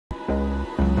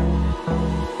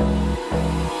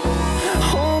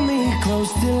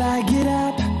close till I get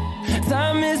up.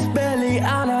 Time is barely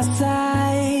on our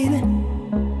side.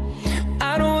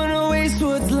 I don't wanna waste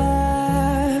what's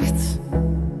left.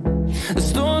 The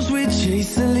storms we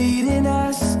chase are leading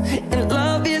us, and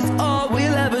love is all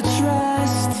we'll ever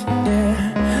trust.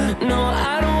 Yeah, no,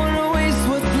 I don't wanna waste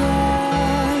what's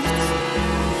left.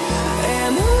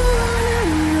 And on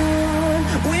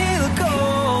we'll go,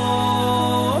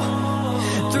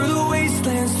 through the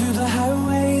wastelands, through the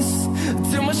highways,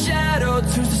 till my shadow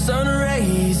turns to sun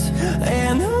rays.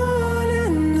 And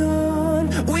on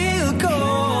we'll go,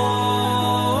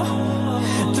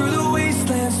 through the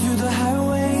wastelands, through the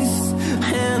highways,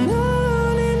 and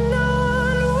on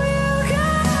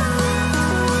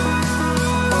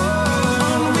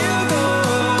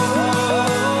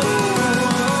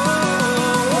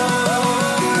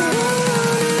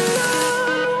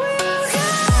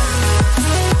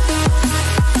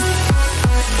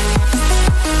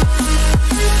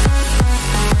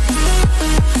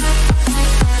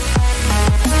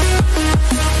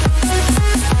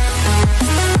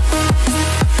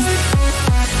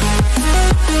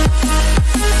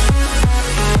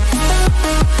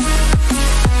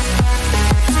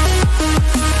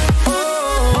go.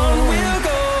 On we'll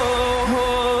go.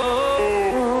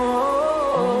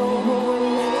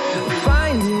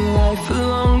 Finding life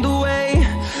along the way,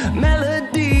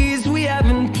 melodies we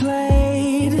haven't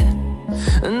played.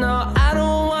 No, I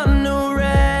don't want no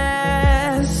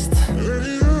rest.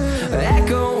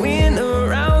 Echoing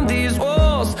around these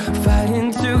walls,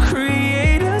 fighting to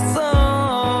create a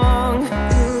song.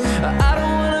 I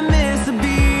don't wanna miss a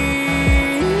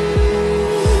beat.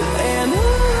 And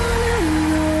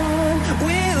on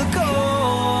we'll go,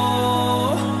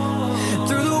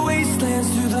 through the wastelands,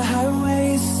 through the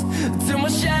highways, till my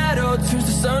shadow turns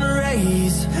to sun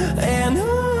rays. And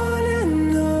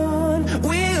on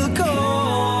we'll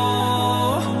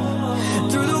go,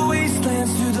 through the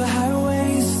wastelands, through the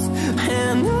highways,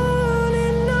 and on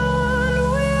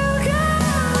we'll go.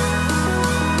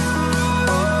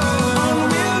 On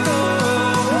we'll go.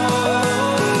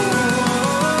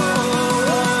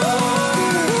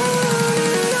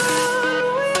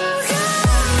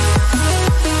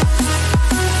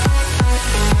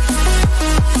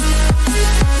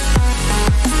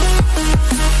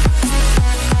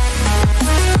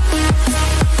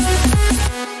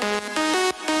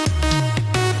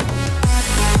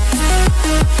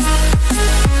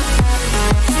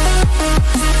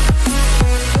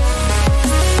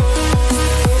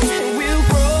 We'll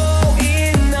grow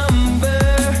in number,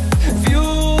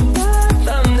 fueled by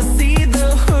them to see the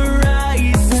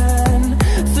horizon,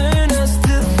 turn us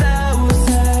to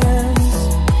thousands.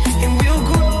 And we'll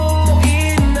grow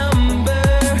in number,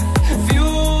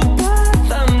 fueled by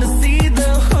them to see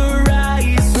the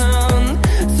horizon,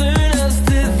 turn us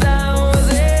to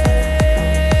thousands.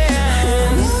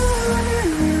 And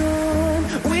on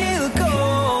we'll go,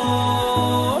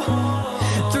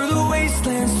 through the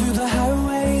wastelands, through the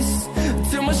highways,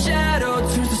 till my shadow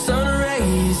turns to sun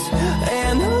rays.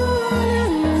 And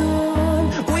on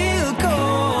we'll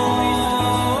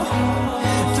go,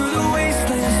 through the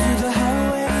wastelands, through the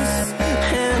highways,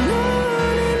 and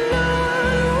on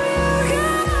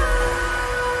we'll go.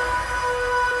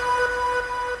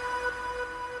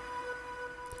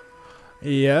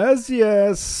 Yes,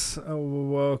 yes.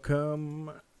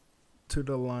 Welcome to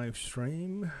the live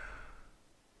stream.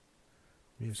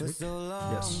 Music.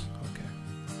 Yes. Okay.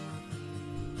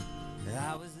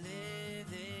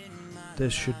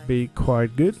 This should be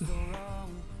quite good.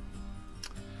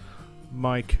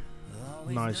 Mic,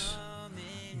 nice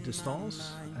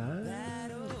distance.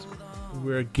 And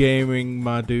we're gaming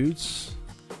my dudes.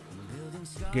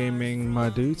 Gaming my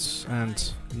dudes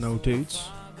and no dudes.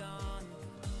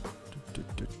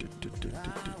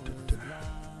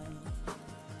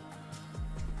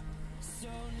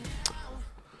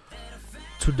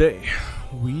 Today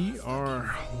we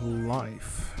are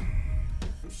live.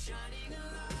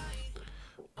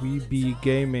 We be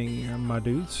gaming my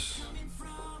dudes.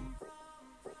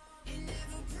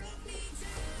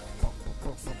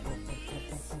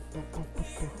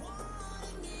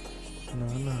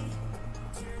 No.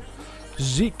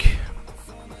 Zeke.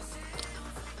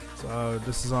 So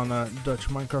this is on a Dutch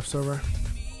Minecraft server.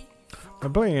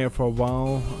 I'm playing it for a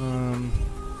while.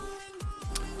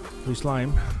 Free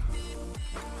slime.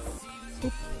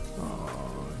 Oop.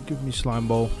 Oh, give me slime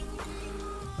ball.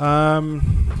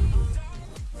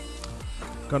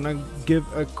 Gonna give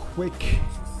a quick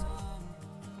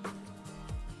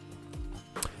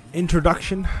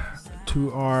introduction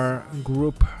to our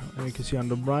group. You can see on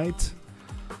the right,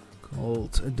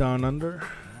 called Down Under.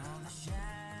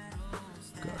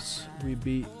 Because we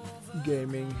be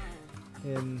gaming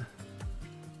in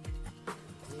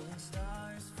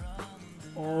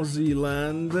Aussie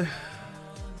land.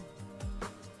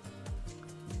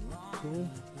 Cool.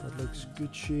 That looks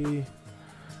Gucci.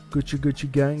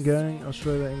 Gucci gang gang.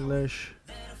 Australia English.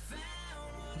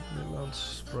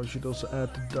 Netherlands. Probably should also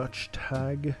add the Dutch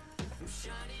tag.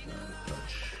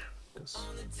 Dutch. Dutch.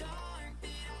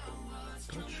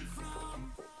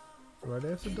 Do I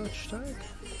have the Dutch tag?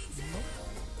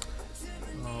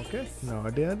 No. Okay. No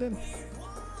idea then.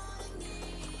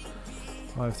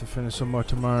 I'll have to finish some more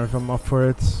tomorrow if I'm up for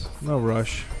it. No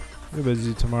rush. We're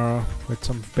busy tomorrow with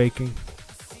some baking.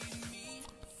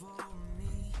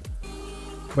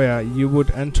 But yeah, you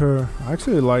would enter. I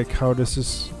actually like how this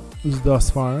is thus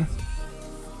far.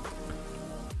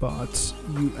 But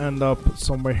you end up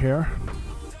somewhere here.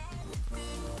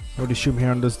 I would assume here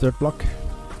on this dirt block.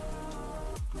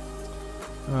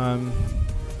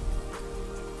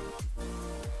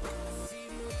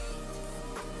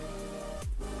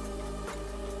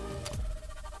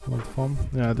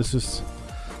 Yeah, this is.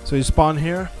 So you spawn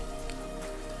here.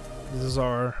 This is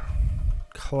our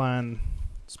clan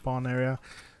spawn area.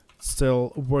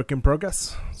 Still work in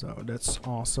progress, so that's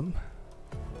awesome.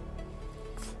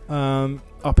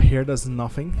 Up here there's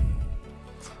nothing.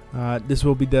 This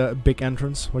will be the big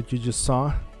entrance, what you just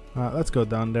saw. Let's go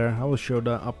down there. I will show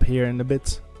that up here in a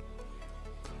bit.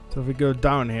 So if we go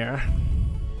down here,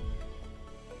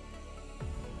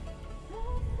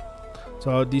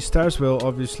 so these stairs will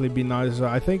obviously be nicer.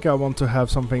 I think I want to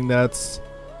have something that's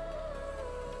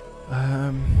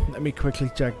let me quickly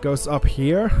check. Goes up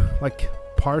here, like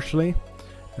partially,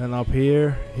 and up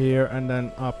here, here, and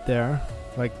then up there.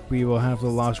 Like we will have the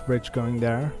last bridge going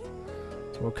there,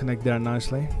 so we'll connect there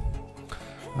nicely.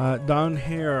 Down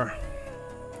here,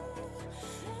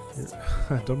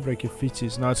 don't break your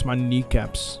feetsies. No, it's my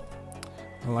kneecaps.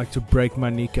 I like to break my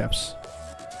kneecaps.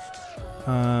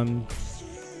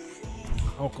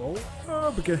 Alcohol.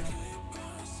 Oh, okay.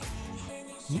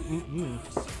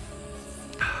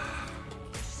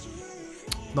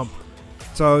 No.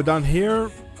 So down here,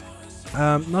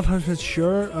 not 100%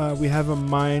 sure. We have a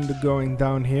mine going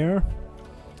down here.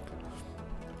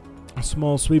 A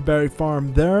small sweet berry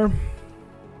farm there.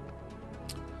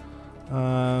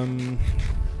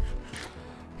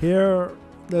 Here,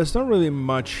 there's not really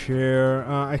much here.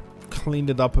 I cleaned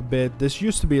it up a bit. This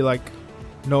used to be like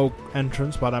no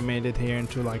entrance, but I made it here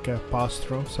into like a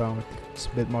pass-through, so it's a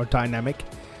bit more dynamic.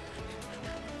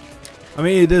 I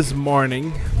mean, it is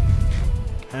morning,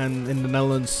 and in the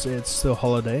Netherlands it's still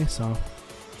holiday, so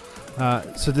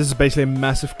so this is basically a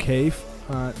massive cave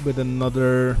with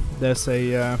another. There's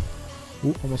a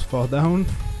ooh, almost fell down.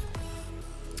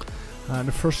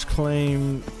 The first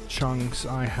claim chunks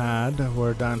I had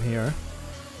were down here,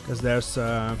 because there's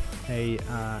a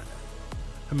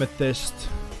amethyst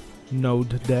node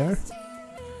there,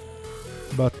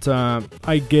 but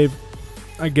I gave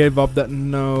up that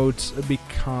node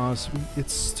because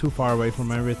it's too far away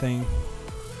from everything,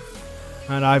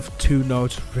 and I have two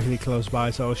nodes really close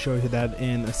by, so I'll show you that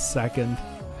in a second.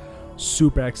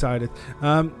 Super excited.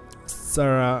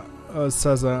 Sarah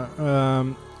says,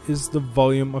 is the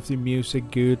volume of the music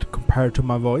good compared to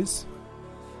my voice?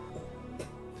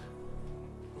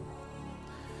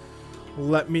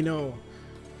 Let me know.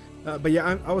 But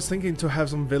yeah, I was thinking to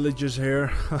have some villagers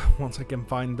here once I can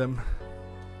find them.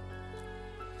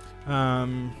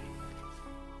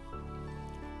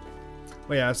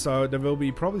 But yeah, so there will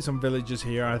be probably some villages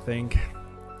here, I think.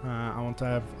 I want to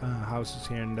have houses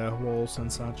here in the walls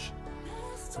and such.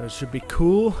 So it should be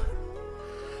cool.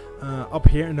 Up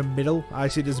here in the middle, I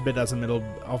see this bit as the middle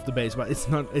of the base, but it's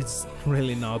not. It's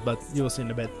really not. But you will see in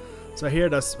a bit. So here,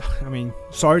 that's. I mean,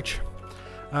 Sarge.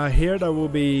 Here there will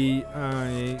be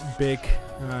a big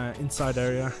inside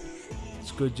area.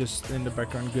 It's good, just in the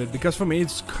background, good. Because for me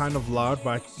it's kind of loud,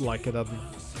 but I like it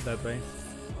that way.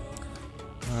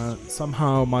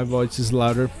 Somehow my voice is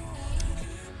louder,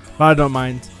 but I don't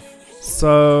mind.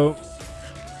 So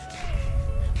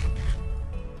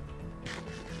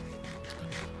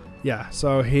yeah,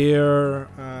 so here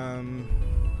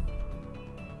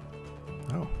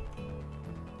oh,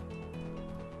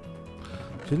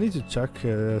 you need to check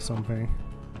something.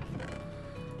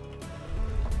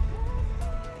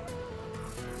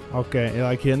 Okay,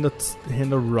 like here in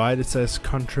the right it says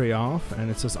country off,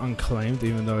 and it says unclaimed,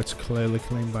 even though it's clearly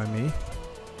claimed by me.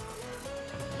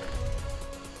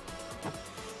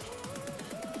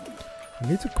 I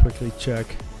need to quickly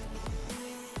check.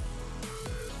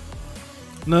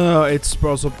 No, it's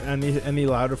also any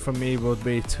louder for me would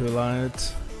be too loud.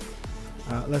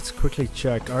 Let's quickly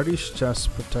check. Are these chests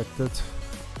protected?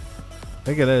 I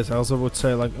think it is. I also would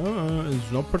say like,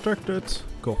 it's not protected.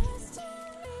 Cool.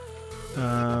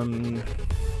 I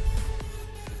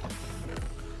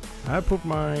put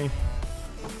my...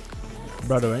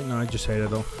 By the way, no, I just hate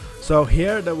it all. So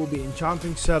here there will be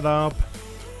enchanting setup,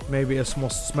 maybe a small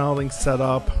smelting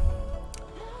setup.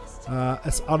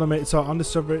 It's automated, so on the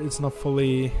server it's not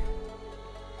fully...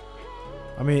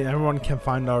 I mean, everyone can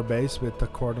find our base with the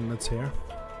coordinates here.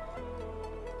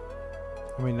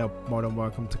 I mean, they're more than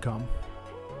welcome to come.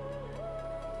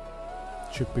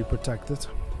 Should be protected.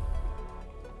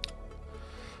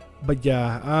 But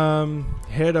yeah,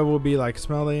 here there will be like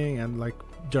smelting and like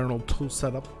general tool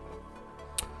setup.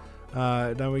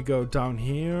 Then we go down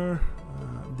here.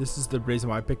 This is the reason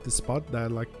why I picked this spot.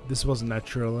 That like this wasn't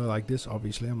natural like this.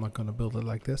 Obviously, I'm not gonna build it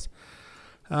like this.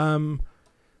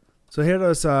 So here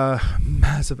there's a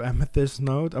massive amethyst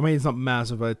node. I mean, it's not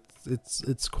massive, but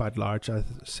it's quite large. I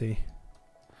see.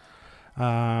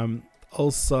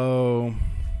 Also,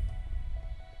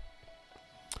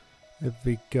 if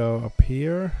we go up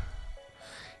here,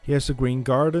 here's a green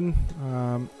garden.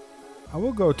 I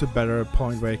will go to a better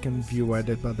point where you can view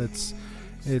it, but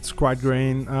it's quite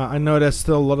green. I know there's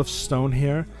still a lot of stone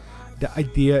here. The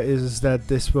idea is that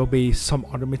this will be some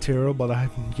other material, but I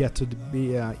haven't yet to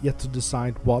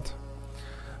decide what.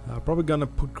 Probably gonna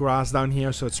put grass down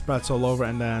here so it spreads all over,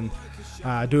 and then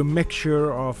do a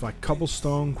mixture of like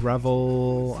cobblestone,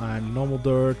 gravel, and normal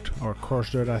dirt or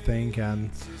coarse dirt, I think,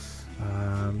 and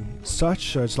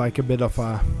such. So it's like a bit of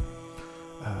a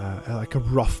like a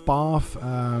rough path.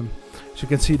 So you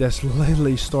can see there's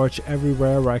literally storage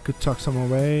everywhere where I could tuck some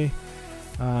away.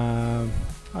 I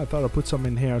thought I'd put some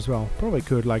in here as well. Probably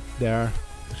could, like there,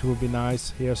 which would be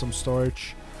nice. Here's some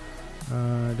storage.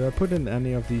 Do I put in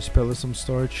any of these pillars some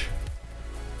storage?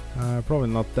 Probably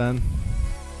not then.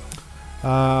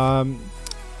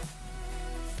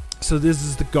 So this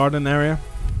is the garden area.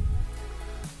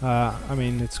 I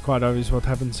mean, it's quite obvious what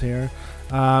happens here.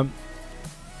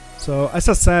 So as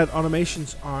I said,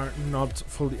 automations are not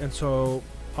fully, and so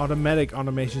automatic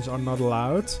automations are not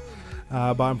allowed.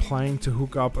 But I'm planning to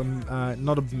hook up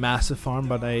not a massive farm,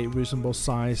 but a reasonable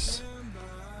size,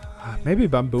 maybe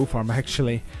bamboo farm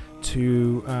actually,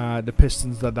 to the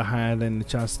pistons that I had in the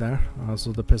chest there.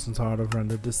 Also, the pistons are out of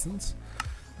render distance.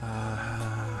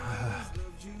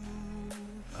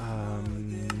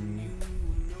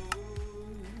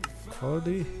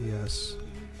 Quality, yes.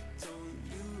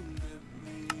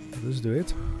 Let's do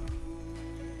it.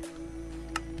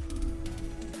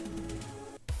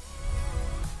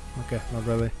 Okay, not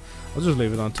really. I'll just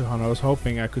leave it on 200. I was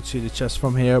hoping I could see the chest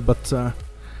from here, but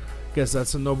guess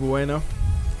that's a no bueno.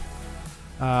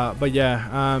 But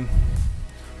yeah,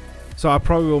 so I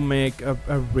probably will make a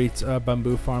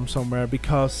bamboo farm somewhere,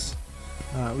 because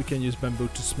we can use bamboo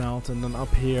to smelt. And then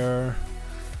up here,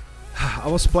 I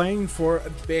was playing for a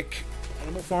big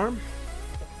animal farm.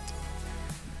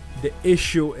 The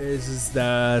issue is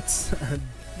that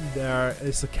there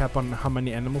is a cap on how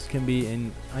many animals can be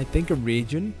in, I think, a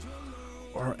region,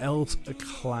 or else a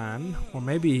clan, or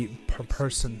maybe per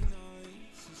person.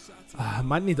 I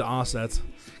might need to ask that,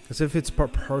 because if it's per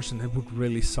person, it would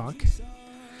really suck.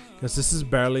 Because this is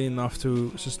barely enough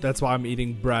to. That's why I'm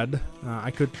eating bread. I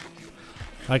could,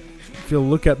 like, if you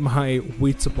look at my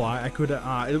wheat supply, I could.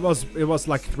 It was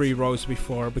like 3 rows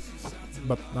before,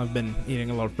 but I've been eating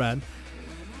a lot of bread.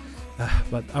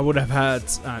 But I would have had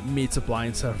meat supply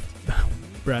instead of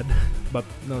bread, but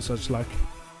no such luck.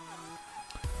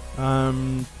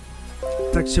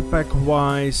 Texture pack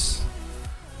wise,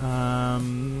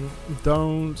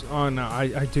 don't. Oh no,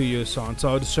 I do use one.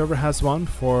 So the server has one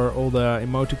for all the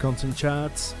emoticons in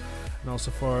chats, and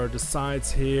also for the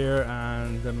sides here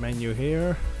and the menu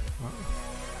here.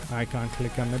 I can't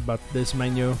click on it, but this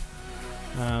menu,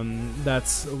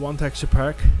 that's one texture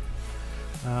pack.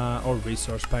 Or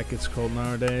resource pack it's called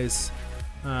nowadays.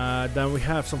 Then we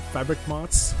have some fabric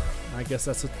mods. I guess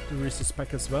that's a resource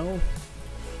pack as well.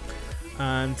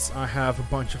 And I have a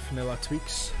bunch of vanilla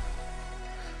tweaks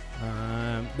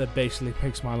that basically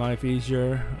makes my life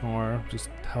easier, or just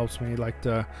helps me, like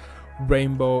the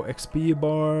rainbow XP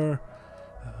bar,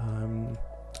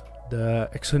 the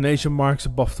exclamation marks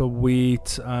above the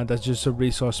wheat. That's just a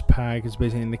resource pack. It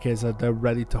basically indicates that they're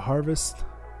ready to harvest.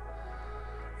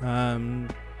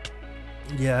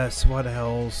 Yes, what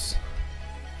else?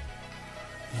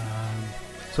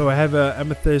 So I have a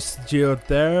amethyst geode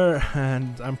there,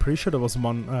 and I'm pretty sure there was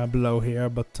one below here,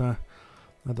 but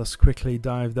let us quickly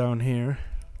dive down here.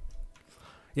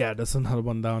 Yeah, there's another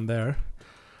one down there.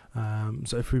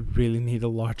 So if we really need a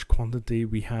large quantity,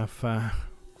 we have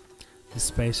the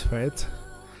space for it.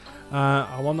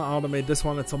 I want to automate this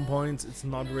one at some point. It's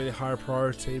not really high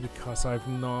priority because I have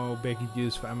no big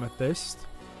use for amethyst.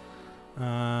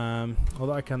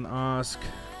 Although I can ask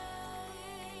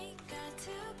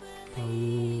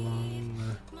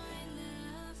along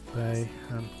bay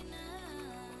and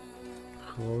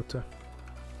grote.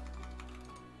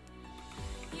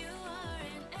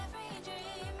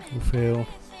 Hoeveel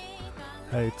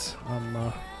heet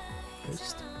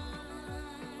amethyst?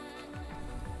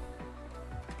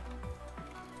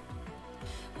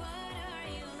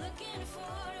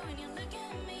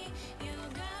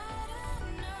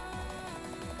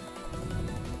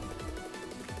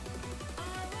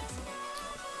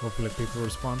 Hopefully people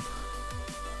respond.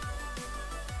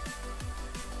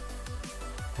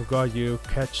 Oh god, you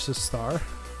catch the star?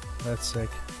 That's sick.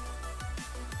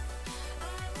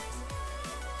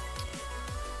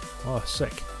 Oh,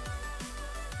 sick.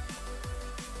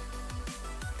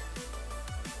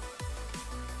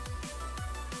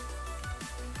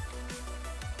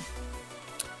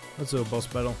 Let's do a boss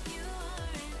battle.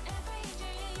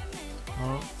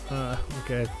 Oh,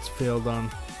 okay, it's failed on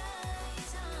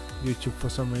YouTube for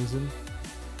some reason.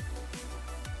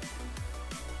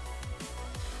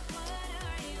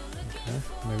 Okay,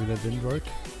 maybe that didn't work.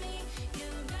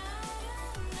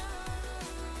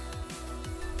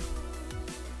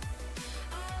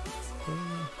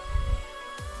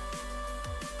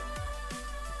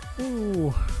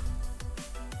 Ooh.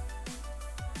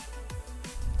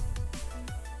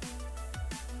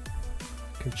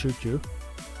 Can shoot you.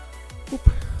 Oop.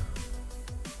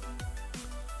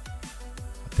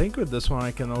 I think with this one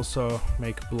I can also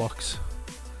make blocks.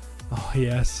 Oh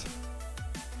yes.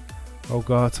 Oh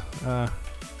god. Can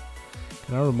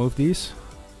I remove these?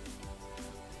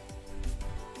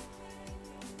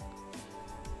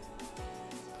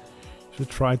 Should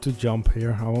try to jump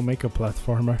here. I will make a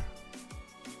platformer.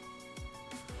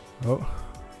 Oh.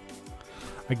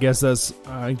 I guess that's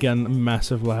again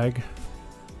massive lag.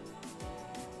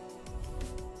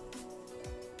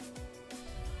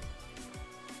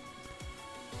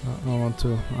 I want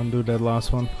to undo that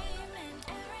last one.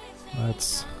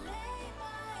 Let's.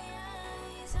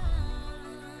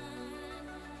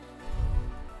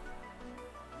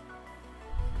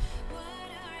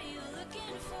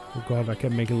 Oh god, I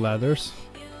can make ladders.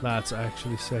 That's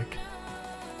actually sick.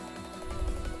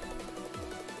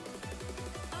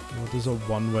 What is a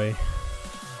one-way?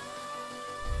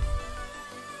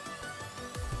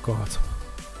 Oh god.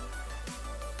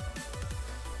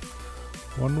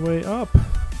 One way up.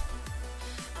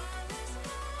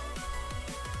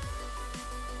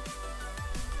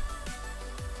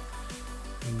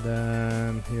 And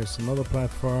then here's another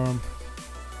platform.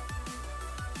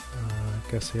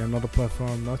 I guess here another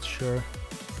platform, not sure.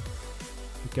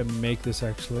 We can make this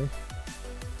actually.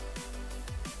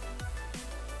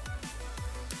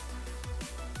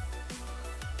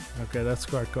 Okay, that's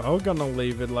quite cool. I'm gonna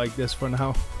leave it like this for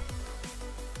now.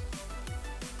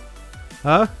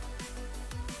 Huh?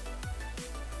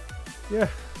 Yeah.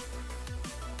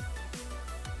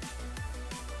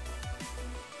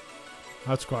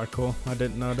 That's quite cool. I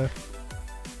didn't know that.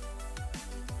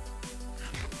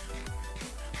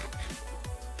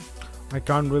 I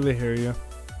can't really hear you.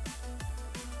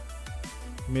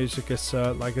 Music is,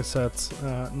 like I said,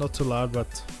 not too loud,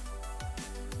 but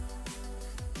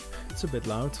it's a bit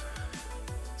loud.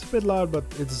 It's a bit loud, but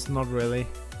it's not really.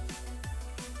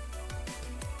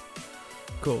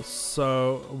 Cool.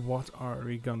 So, what are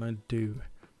we gonna do?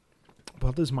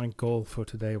 What is my goal for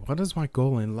today? What is my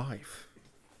goal in life?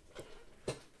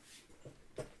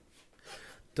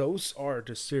 Those are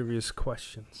the serious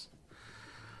questions.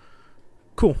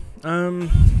 Cool.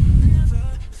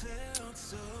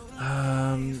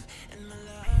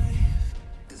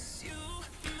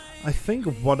 I think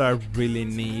what I really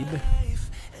need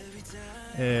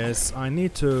is I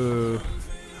need to.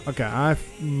 Okay, I have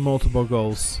multiple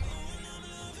goals.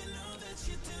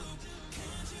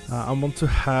 I want to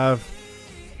have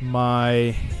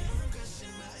my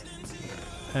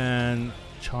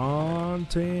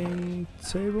enchanting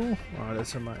table. Oh,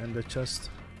 that's in my ender chest.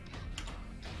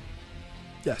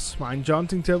 Yes, my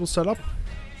enchanting table set up.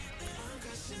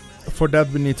 For that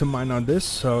we need to mine on this,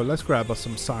 so let's grab us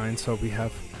some signs so we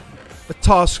have a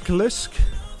task list.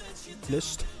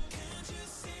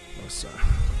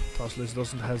 Task list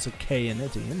doesn't have a K in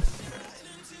it, Ian.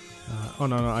 Oh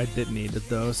no, I did need it,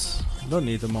 those. Don't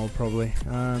need them all probably.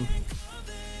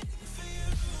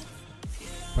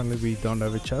 Apparently we don't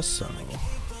have a chest, so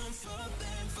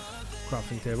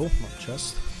crafting table, not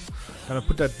chest. Gonna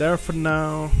put that there for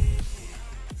now.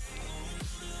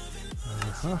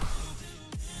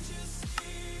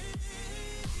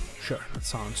 Sure, that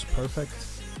sounds perfect.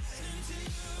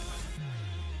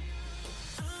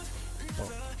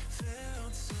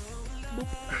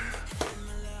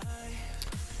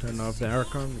 Turn off the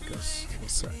aircon because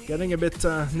it's getting a bit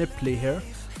nipply here.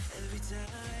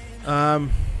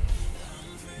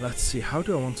 Let's see, how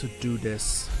do I want to do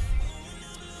this?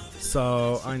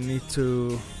 So I need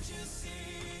to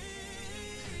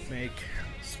make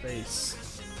space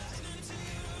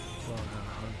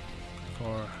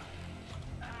for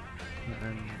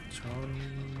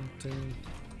enchanting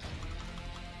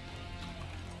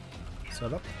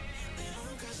setup.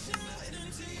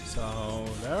 So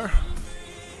there.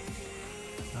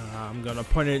 I'm gonna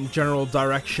point it in general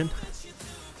direction.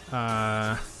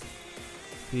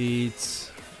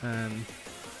 Feeds and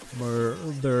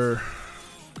murder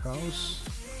cows.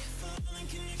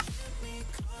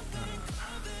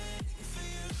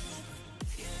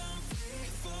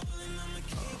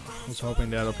 I was hoping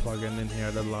they had a plugin in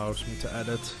here that allows me to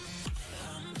edit.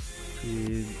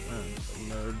 Feed and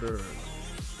murder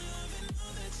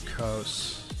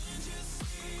cows.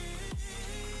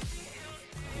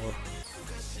 Or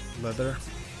leather.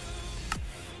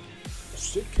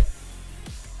 Sick.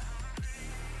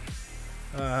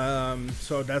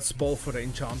 So that's both for the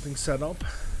enchanting setup.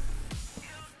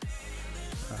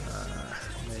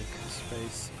 Make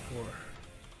space for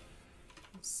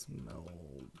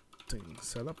smelting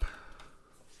setup.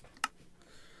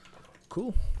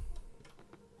 Cool.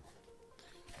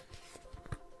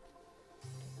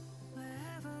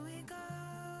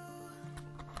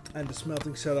 And the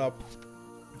smelting setup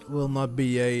will not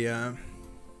be a...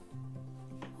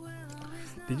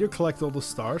 Did you collect all the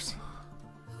stars?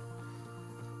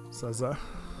 Says that.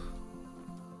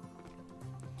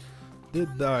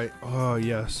 Did I? Oh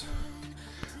yes.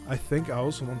 I think I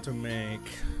also want to make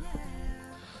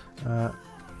a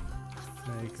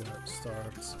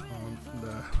start on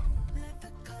the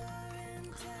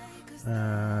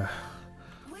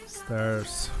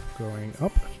stairs going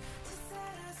up.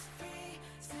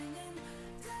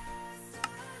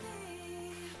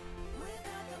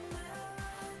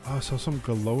 Oh, I saw some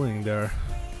glowing there.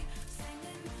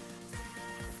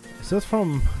 Is that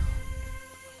from...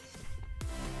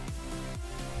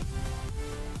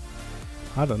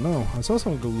 I don't know. I saw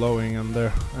some glowing in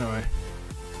there. Anyway.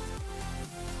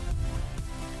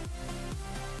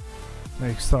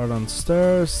 Make start on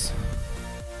stairs.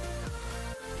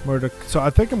 Murder. So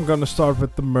I think I'm gonna start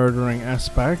with the murdering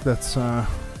aspect. That's a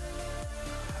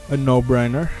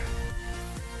no-brainer.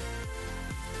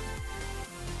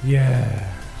 Yeah.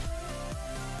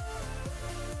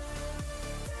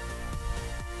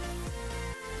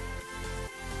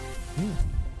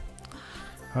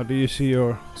 How do you see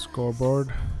your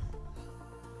scoreboard?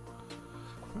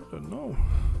 I don't know.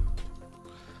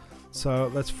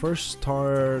 So let's first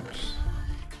start.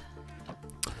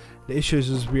 The issue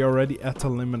is we are already at the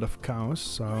limit of cows.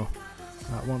 So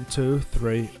 1, 2,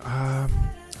 3.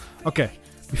 Okay,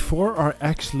 before I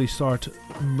actually start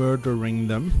murdering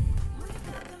them,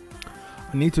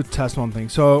 I need to test one thing.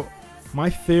 So my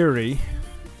theory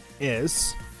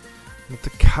is that the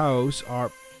cows are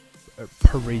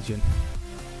per region.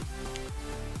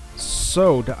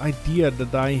 So the idea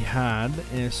that I had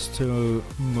is to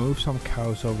move some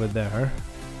cows over there.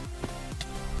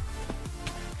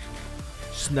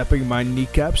 Snapping my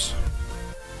kneecaps.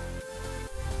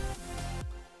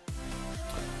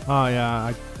 Oh yeah,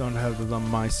 I don't have it on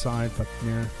my side, but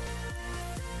yeah.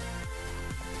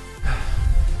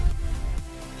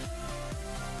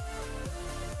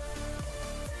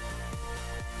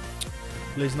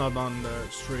 At least not on the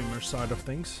streamer side of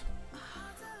things.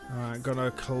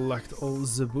 Gonna collect all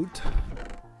the wood.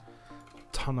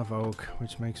 Ton of oak,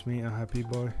 which makes me a happy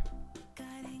boy.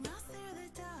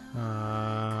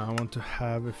 I want to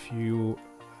have a few.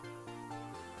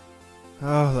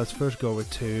 Oh, let's first go with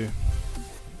 2.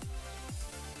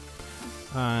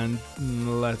 And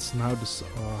let's now just.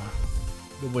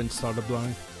 The wind started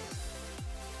blowing.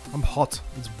 I'm hot.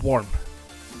 It's warm.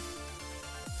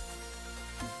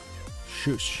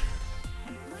 Shush.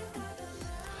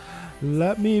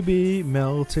 Let me be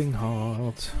melting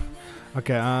hot.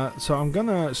 Okay, so I'm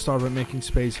gonna start with making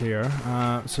space here.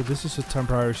 So this is a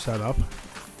temporary setup.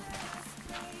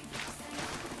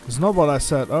 It's not what I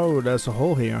said. Oh, there's a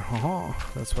hole here. Haha,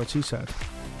 that's what she said.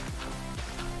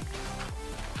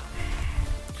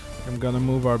 I'm gonna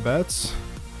move our beds.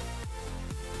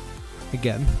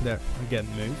 Again, there, again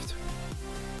moved.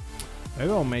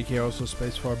 Maybe I'll make here also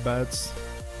space for our beds.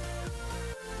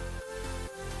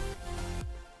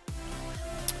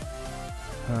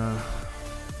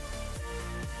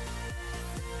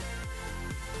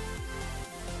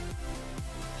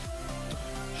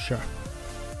 Sure.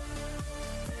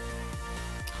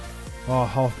 Oh,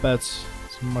 half beds.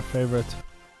 It's my favorite.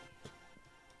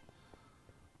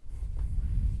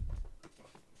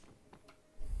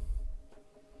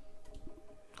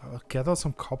 get out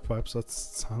some cobwebs. That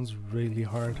sounds really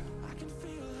hard.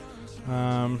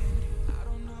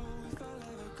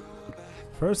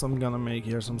 First, I'm gonna make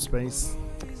here some space.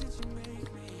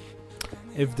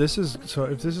 If this is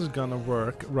gonna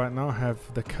work, right now I have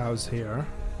the cows here.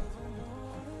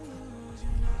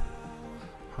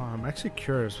 I'm actually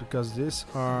curious because these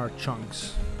are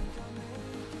chunks.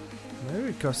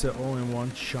 Maybe because they're all in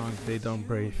one chunk, they don't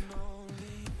breathe.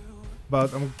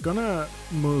 But I'm gonna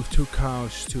move 2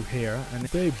 cows to here, and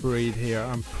if they breed here,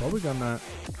 I'm probably gonna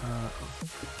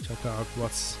check out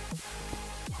what's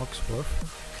Hawksworth.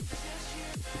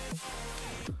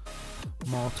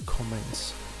 Mod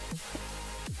comments.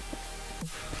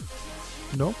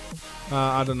 No,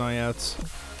 I don't know yet.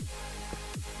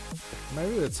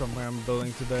 Maybe it's somewhere I'm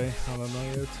building today. I don't know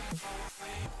yet.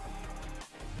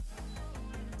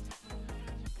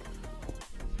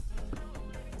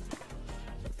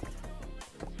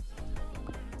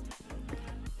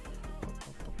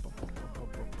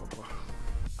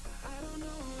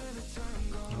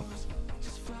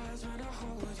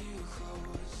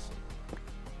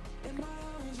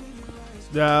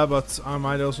 Yeah, but I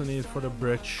might also need it for the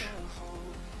bridge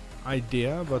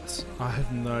idea, but I have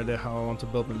no idea how I want to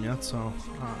build them yet, so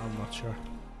I'm not sure.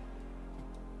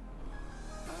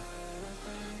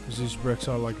 Because these bricks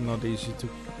are like not easy to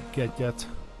get yet.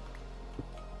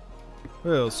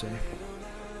 We'll see.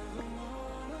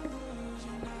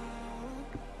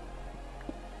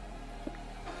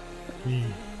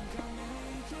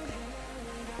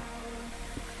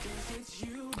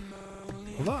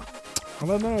 I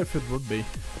don't know if it would be.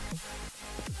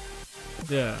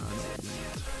 Yeah, I know what you mean.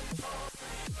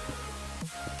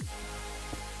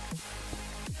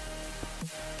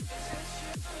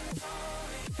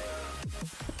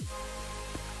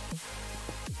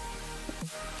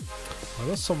 I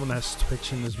guess someone has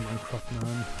Twitch in this Minecraft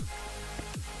now.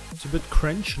 It's a bit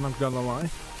cringe, not gonna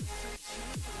lie.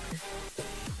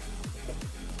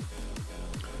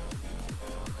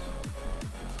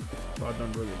 But I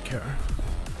don't really care.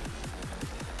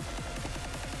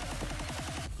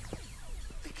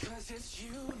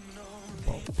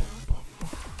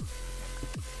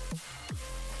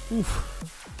 Oof.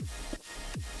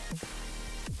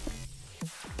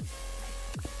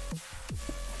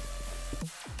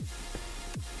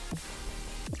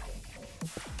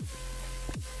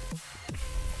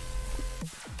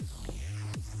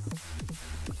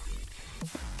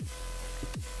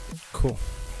 Cool.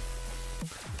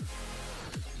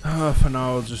 For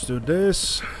now I'll just do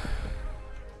this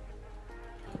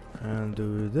and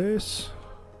do this.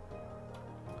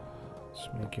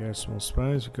 Just make here a small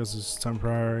space because it's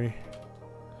temporary,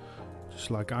 just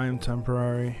like I am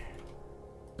temporary.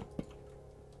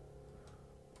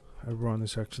 Everyone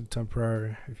is actually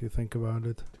temporary if you think about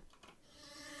it.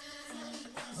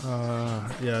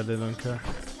 Yeah, they don't care.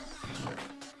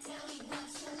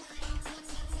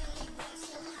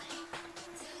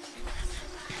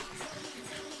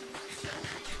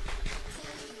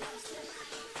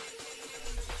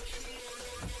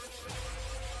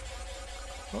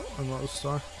 Oh, another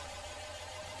star.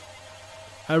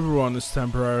 Everyone is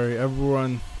temporary.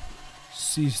 Everyone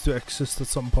ceases to exist at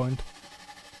some point.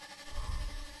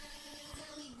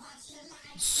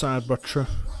 Sad but true.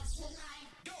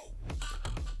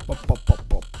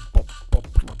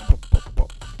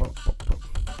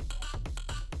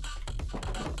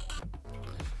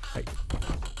 Hey.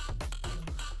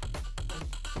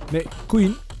 Nee,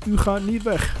 Queen, u gaat niet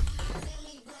weg.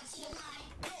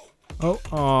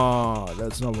 Oh,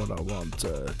 that's not what I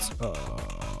wanted.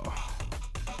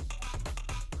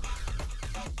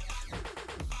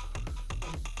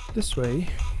 This way.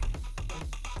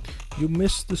 You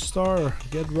missed the star.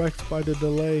 Get wrecked by the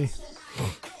delay.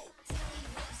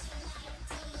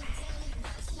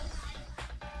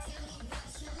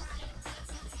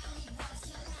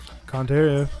 Can't hear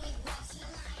you.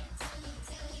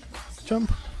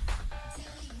 Jump.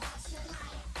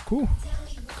 Cool.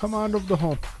 Come out of the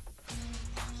hole.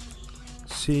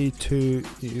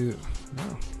 C2U.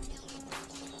 No.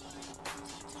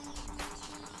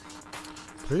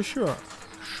 Pretty sure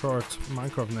short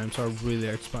Minecraft names are really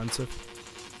expensive.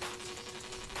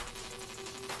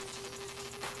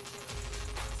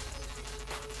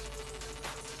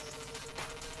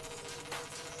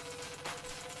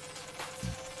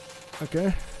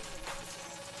 Okay.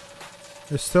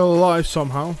 It's still alive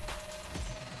somehow.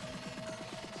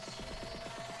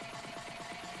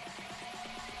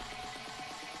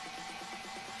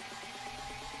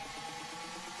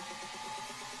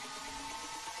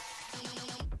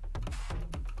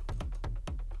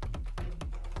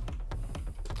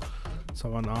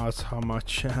 Someone asked how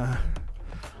much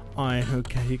iron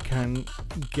hook he can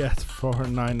get for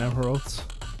 9 emeralds.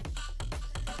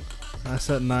 I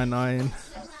said 9 iron.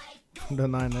 The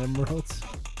 9 emeralds.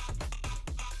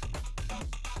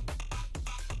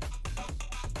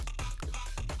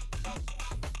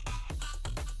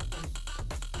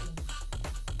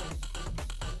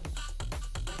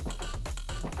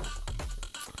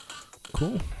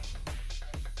 Cool.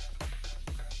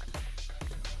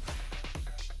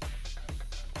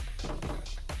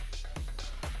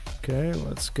 Okay,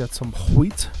 let's get some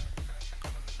wheat.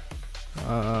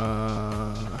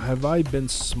 Have I been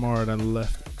smart and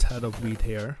left a tad of wheat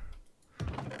here?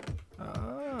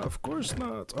 Of course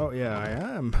not. Oh yeah, I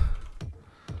am.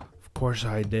 Of course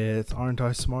I did. Aren't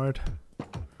I smart?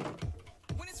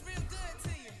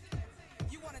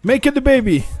 Make it the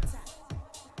baby!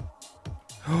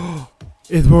 Oh,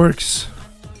 it works!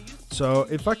 So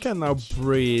if I can now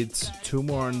breed 2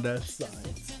 more on that side.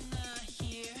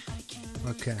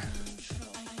 Okay.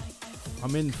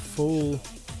 I'm in full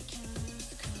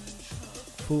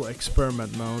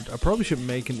experiment mode. I probably should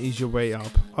make an easier way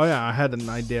up. Oh yeah, I had an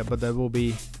idea, but that will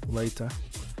be later.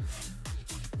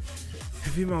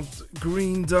 If you want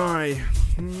green dye,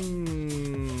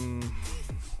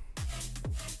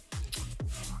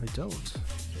 I don't.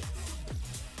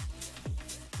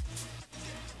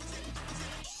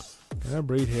 Can I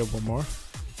breed here one more?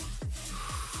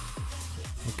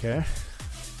 Okay.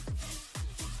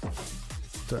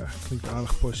 Dat klinkt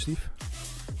aardig positief.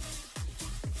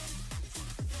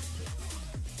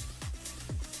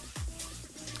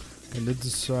 And this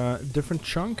is a different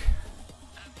chunk.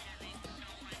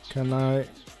 Can I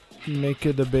make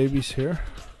it the babies here?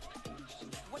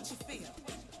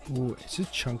 Ooh, is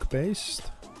it chunk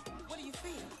based?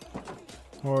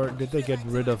 Or did they get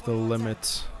rid of the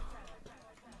limit?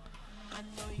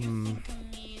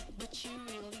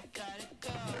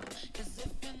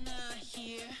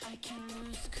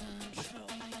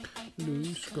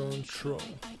 Lose control.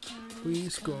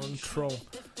 Lose control.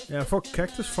 Yeah, for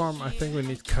cactus farm, I think we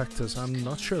need cactus. I'm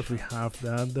not sure if we have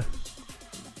that.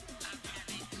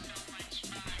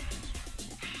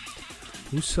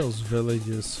 Who sells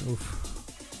villages? Oof.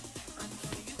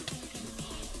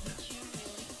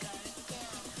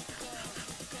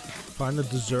 Find a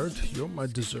dessert. You're my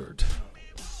dessert.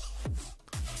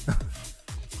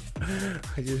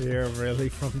 I just hear really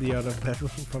from the other bedroom,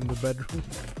 from the bedroom.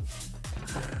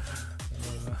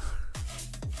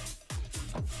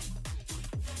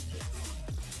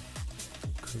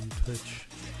 Twitch.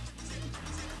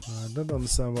 I don't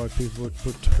understand why people would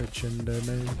put Twitch in their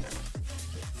name.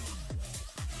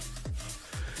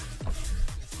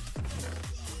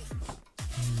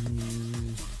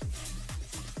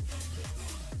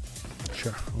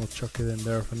 Sure, I'll chuck it in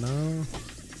there for now.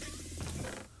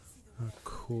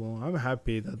 Cool. I'm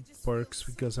happy that works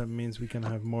because that means we can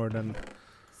have more than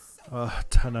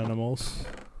 10 animals.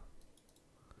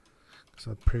 Because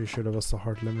I'm pretty sure that was the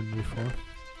hard limit before.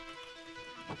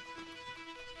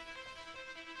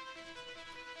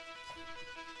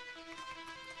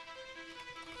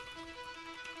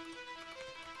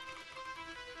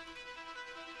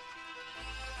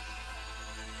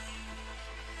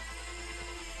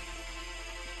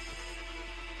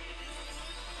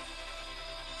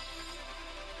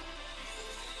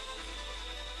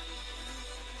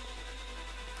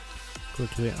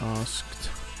 Quickly asked,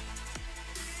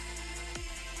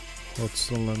 what's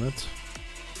the limit?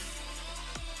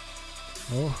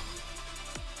 Oh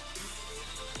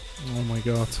my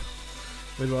god.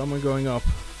 Wait, why am I going up?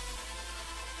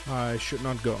 I should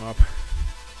not go up.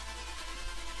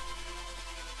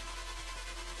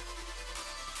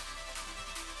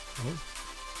 Oh.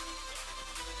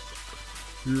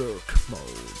 Lurk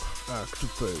mode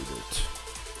activated.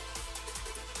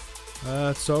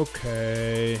 That's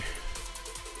okay.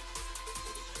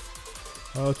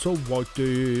 It's all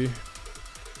whitey.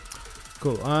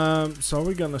 Cool. So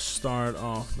we're gonna start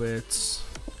off with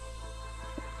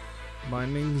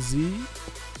mining Z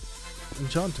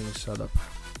enchanting setup.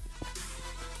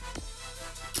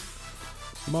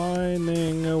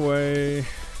 Mining away.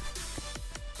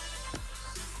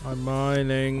 I'm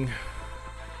mining.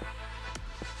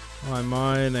 I'm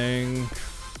mining.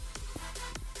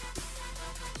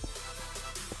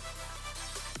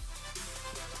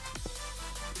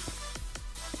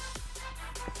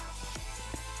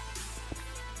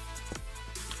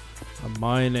 I'm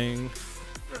mining.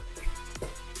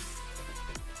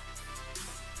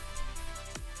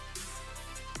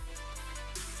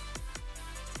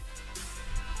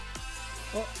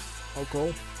 Oh,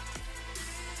 alcohol.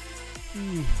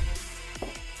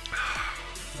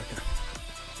 Okay.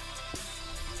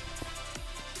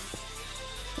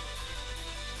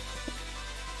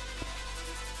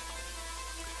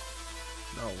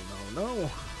 no.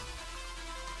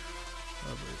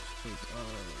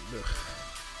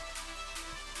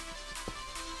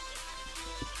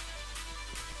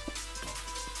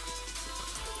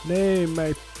 Nee,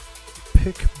 my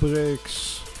pick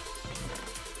breaks.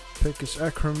 Pick is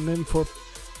acronym for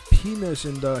penis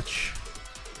in Dutch.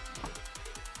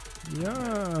 Ja.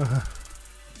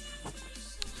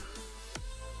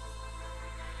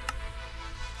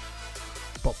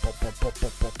 Pop, pop, pop, pop,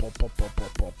 pop, pop, pop, pop, pop,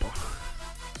 pop, pop, pop.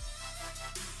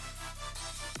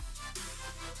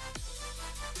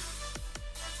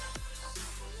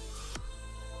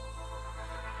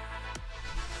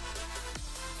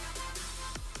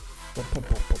 Pop, pop,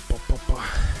 pop, pop, pop, pop, pop.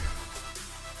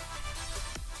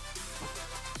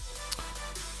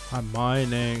 I'm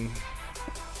mining.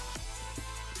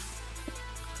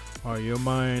 Are you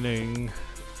mining?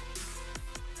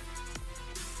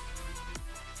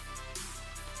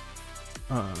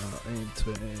 1,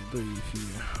 2, 3,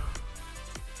 4.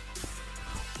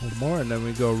 One more and then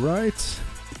we go right.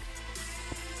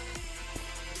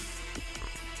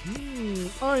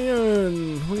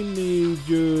 Iron, we need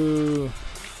you.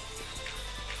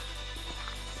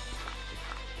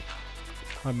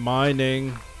 I'm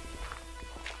mining.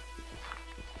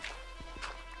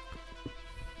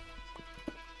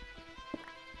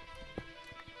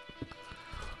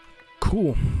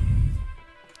 Cool.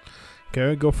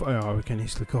 Okay, go for, oh, we can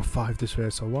easily go 5 this way.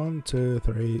 So 1, 2,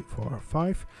 3, 4,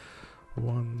 5.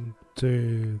 1,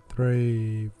 2,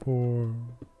 3, 4,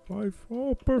 5.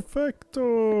 Oh,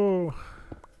 perfecto.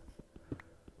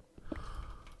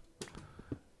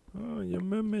 Oh, your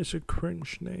mum is a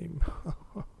cringe name.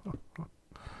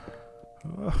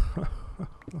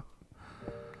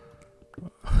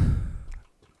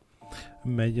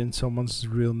 Imagine someone's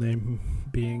real name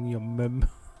being your mum.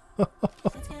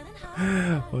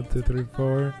 1, 2, 3,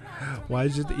 4. Why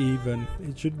is it even?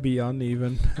 It should be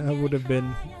uneven. That would have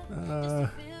been.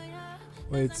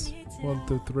 Wait, 1,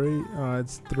 2, 3.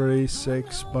 It's 3,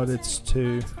 6, but it's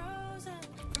 2.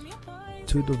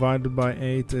 2 divided by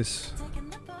 8 is.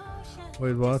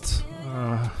 Wait, what?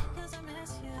 I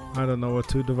don't know what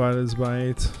 2 divided by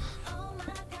 8.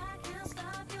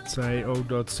 Say O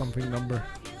dot something number.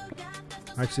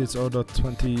 Actually, it's O dot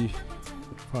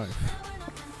 25.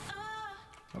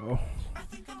 Oh.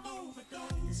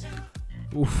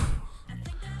 Oof.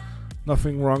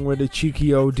 Nothing wrong with a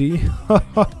cheeky OD.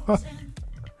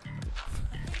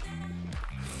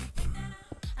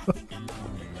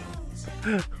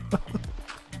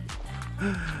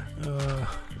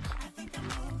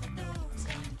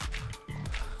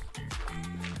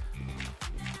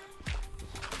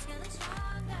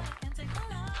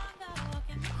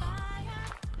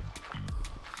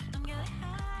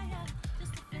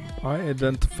 I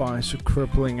identify as a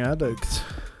crippling addict.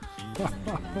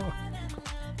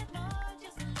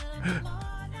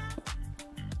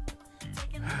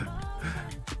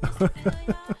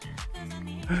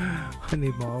 I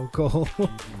need more alcohol.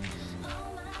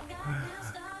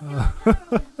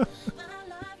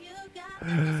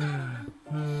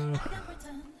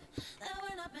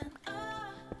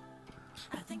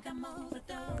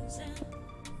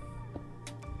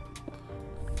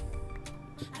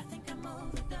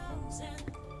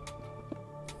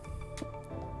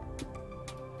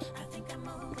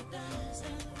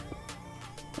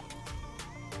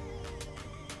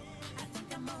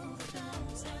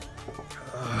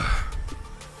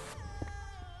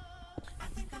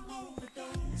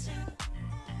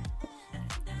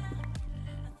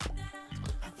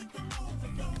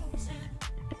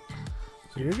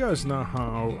 So you guys know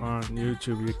how on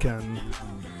YouTube you can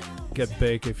get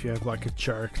big if you have like a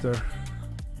character.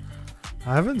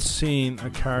 I haven't seen a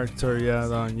character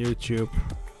yet on YouTube.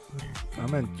 I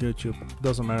meant YouTube,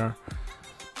 doesn't matter.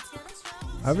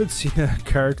 I haven't seen a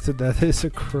character that is a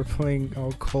crippling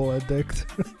alcohol addict.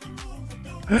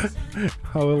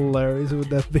 How hilarious would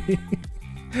that be?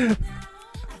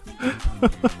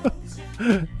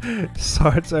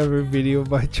 Starts every video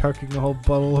by chucking a whole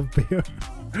bottle of beer.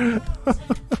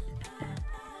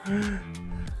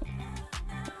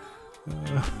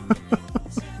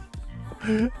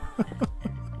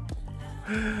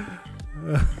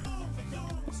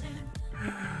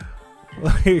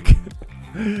 Like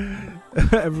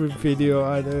every video,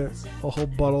 either a whole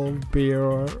bottle of beer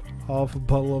or half a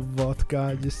bottle of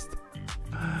vodka, just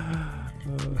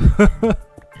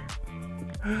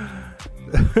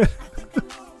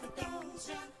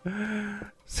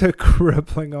it's a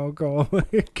crippling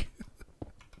alcoholic.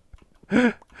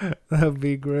 That would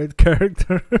be a great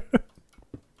character.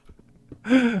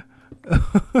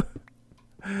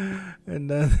 And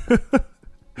then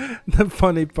the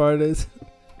funny part is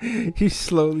you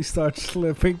slowly start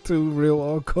slipping to real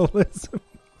alcoholism.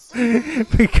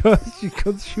 Because you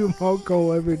consume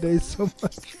alcohol every day so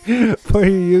much for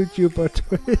your YouTube or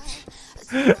Twitch.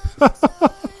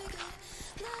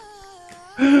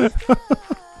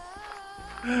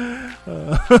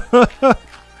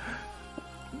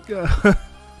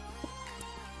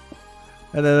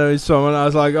 And then there was someone, I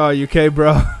was like, oh, you okay,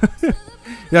 bro?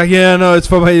 Like, yeah, no, it's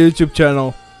for my YouTube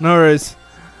channel. No worries.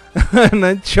 And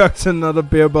then chucks another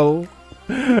beer bottle.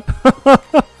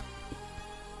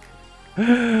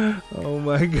 Oh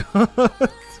my god.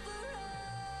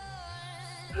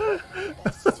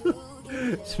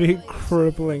 Just be a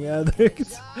crippling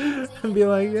addict. And be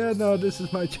like, yeah, no, this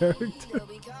is my character.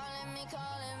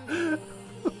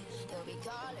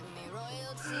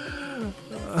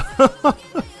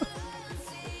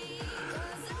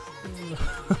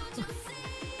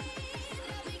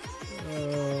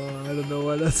 I don't know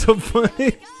why that's so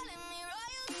funny.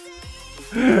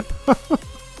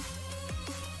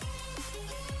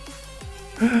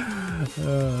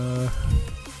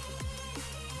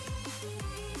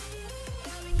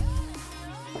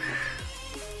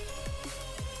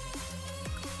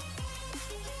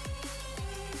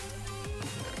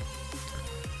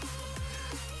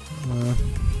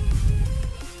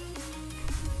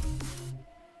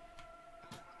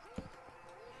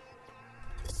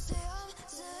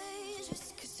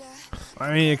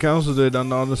 I mean, you can also do it on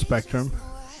the other spectrum.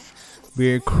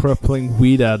 Be a crippling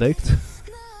weed addict.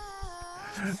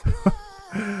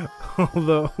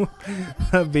 Although,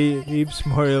 that'd be heaps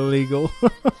more illegal.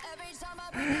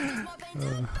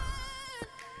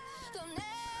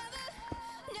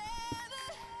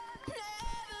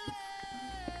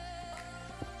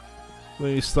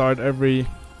 When you start every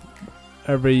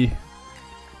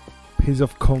piece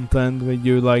of content when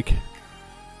you like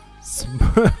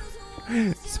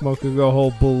smoking a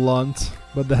whole blunt,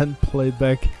 but then play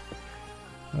back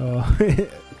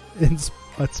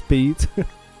at speed.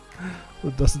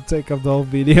 It doesn't take up the whole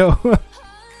video.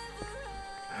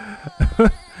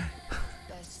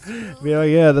 Be like,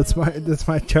 yeah, that's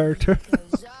my character.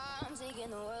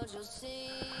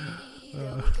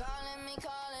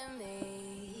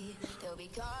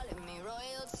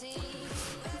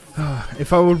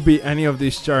 If I would be any of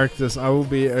these characters, I would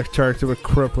be a character with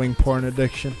crippling porn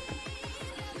addiction.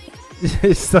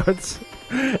 It starts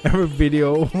every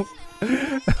video.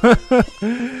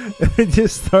 It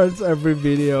just starts every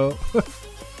video.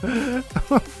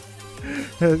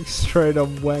 Straight up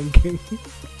wanking.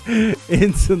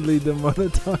 Instantly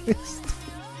demonetized.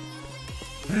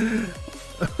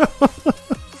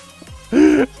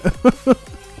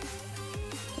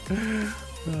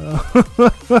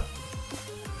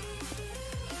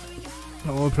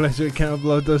 The one place we can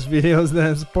upload those videos,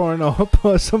 then it's porn up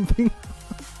or something.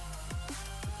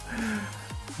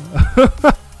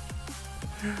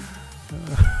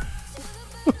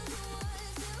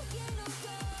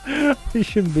 You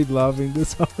shouldn't be laughing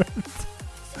this hard.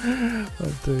 1,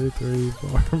 2, 3,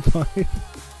 4, 5.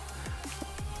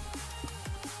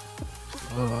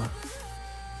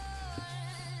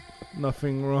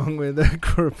 Nothing wrong with a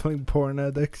crippling porn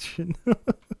addiction.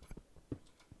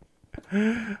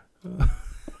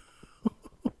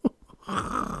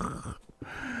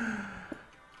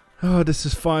 Oh, this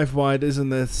is 5 wide,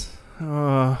 isn't it?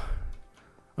 Oh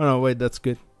no, wait, that's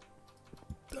good.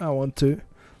 I want to.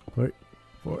 Wait,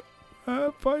 4,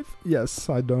 5. Yes,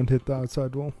 I don't hit the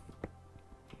outside wall.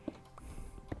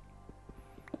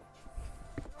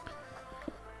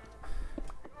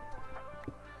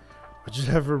 I just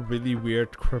have a really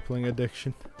weird crippling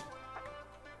addiction.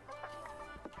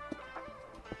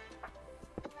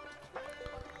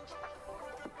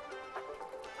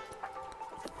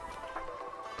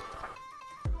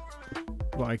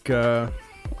 Like, I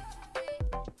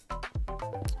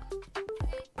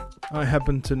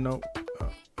happen to know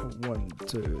 1,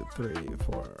 2, 3,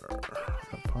 4,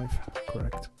 5,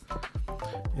 correct.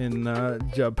 In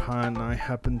Japan, I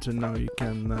happen to know you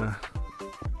can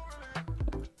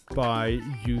buy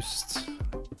used.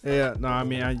 Yeah, no, I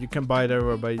mean you can buy it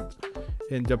everywhere, but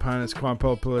in Japan it's quite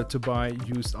popular to buy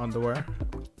used underwear.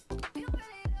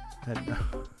 And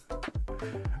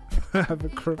I have a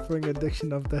crippling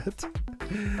addiction of that.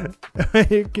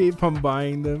 You keep on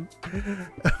buying them.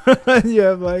 And you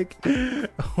have like a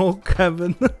whole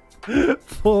cabin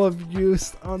full of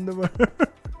used underwear.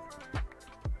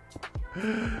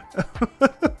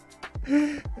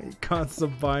 You can't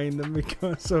stop buying them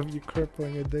because of your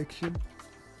crippling addiction.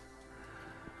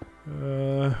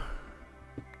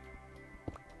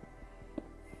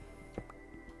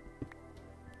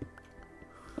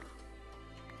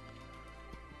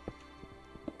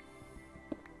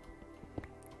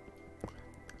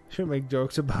 Should make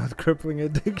jokes about crippling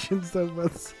addictions though,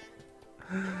 but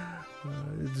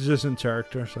it's just in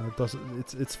character, so it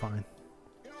doesn't. It's fine.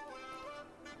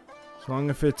 As long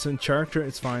as it's in character,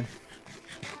 it's fine.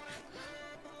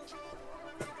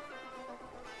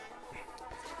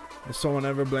 If someone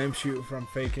ever blames you from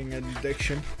faking an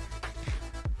addiction,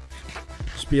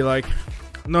 just be like,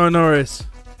 no, Norris,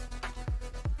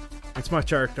 it's my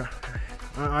character.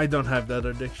 I don't have that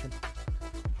addiction.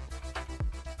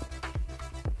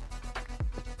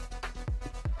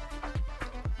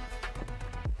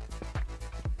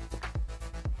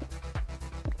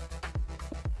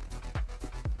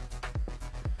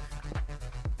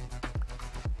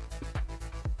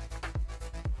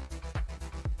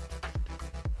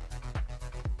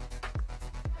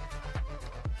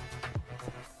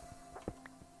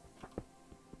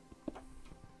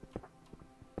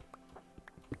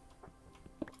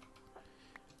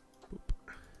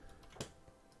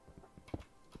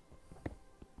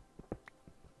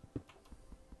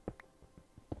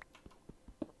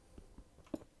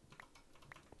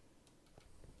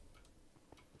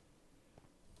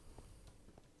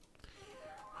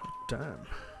 Damn.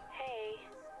 Hey.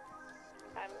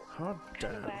 Hot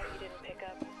damn. I'm glad you didn't pick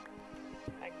up.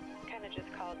 I kind of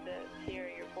just called to hear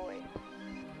your voice.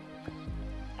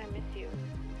 I miss you.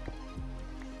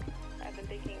 I've been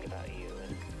thinking about you,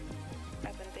 and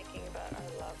I've been thinking about our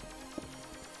love.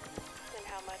 And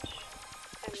how much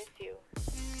I miss you.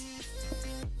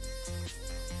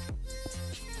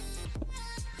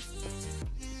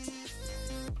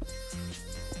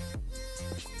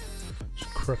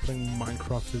 Crippling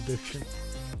Minecraft addiction.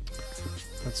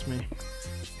 That's me.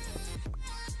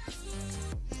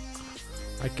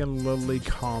 I can literally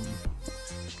calm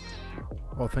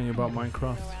while thinking about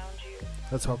Minecraft.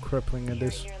 That's how crippling it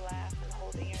is. Your laugh and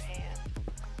holding your hand.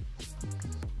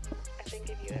 I think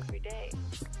of you every day.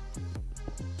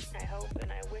 I hope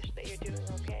and I wish that you're doing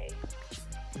okay.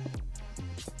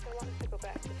 I want us to go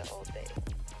back to the old days.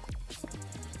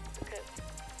 Because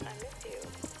I miss you.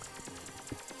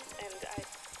 And I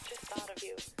just thought of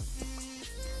you.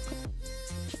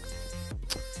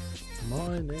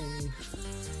 Mining.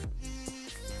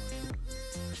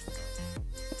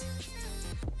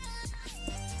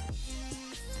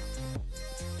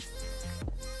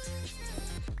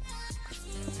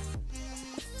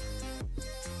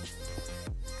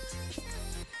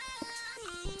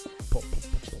 Pop.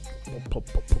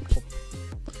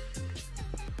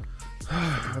 I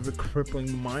have a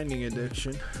crippling mining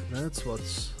addiction. That's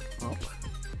what's up.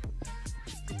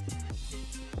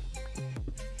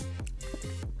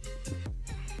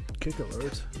 Kick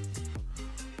alert.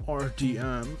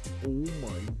 RDM. Oh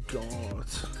my god.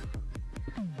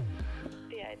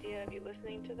 The idea of you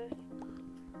listening to this.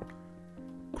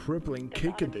 Crippling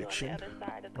kick addiction.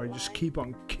 Where you just keep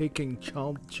on kicking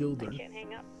children. I can't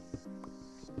hang up.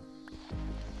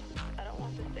 I don't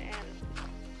want this to end.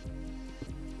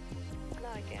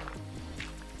 Not again.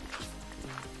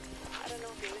 I don't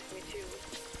know if you miss me too,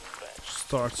 but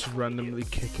Starts randomly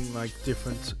kicking like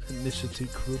different ethnicity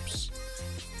groups.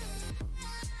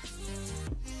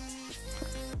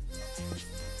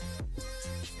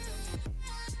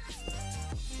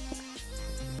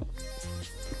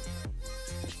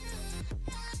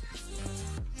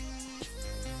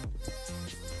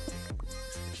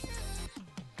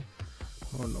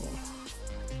 Oh no.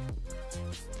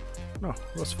 No,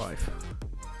 it was 5.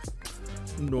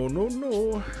 No.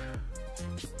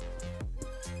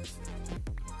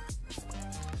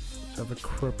 I have a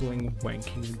crippling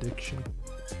wanking addiction.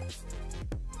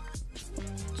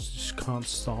 Just can't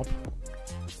stop.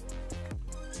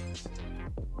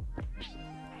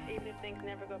 even if things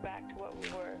never go back to what we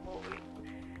were,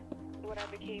 what I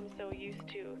became so used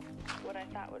to, what I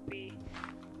thought would be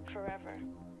forever.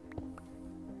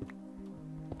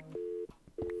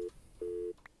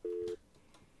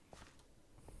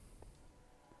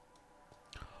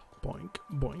 Boink,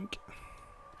 boink.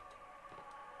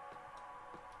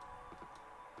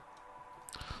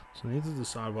 So I need to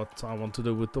decide what I want to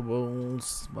do with the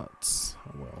walls, but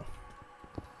well.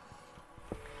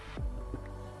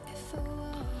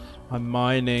 I'm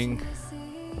mining.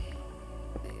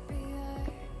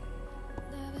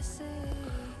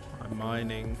 I'm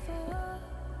mining.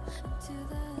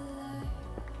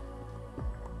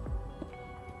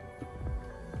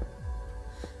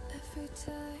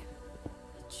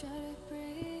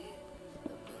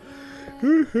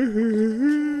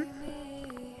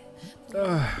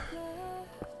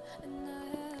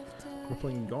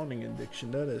 Crippling yawning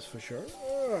addiction, that is for sure.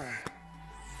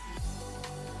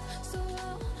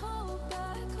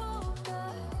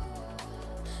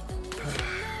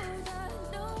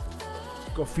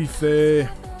 Coffee.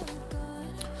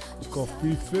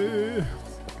 Coffee fee.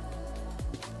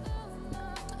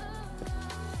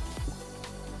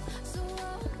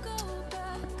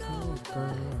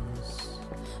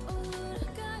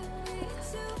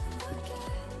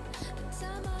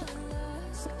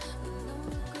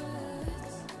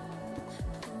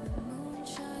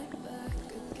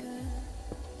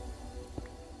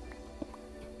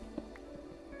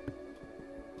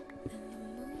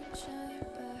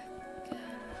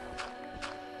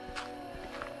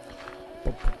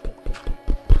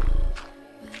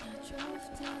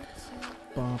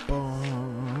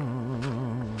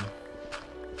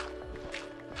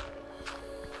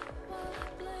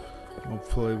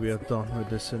 Hopefully we are done with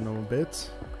this in a bit.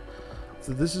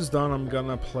 So this is done, I'm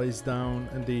gonna place down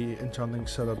the enchanting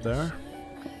setup there.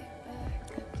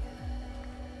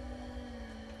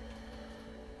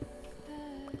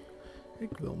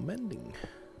 Ik wil mending.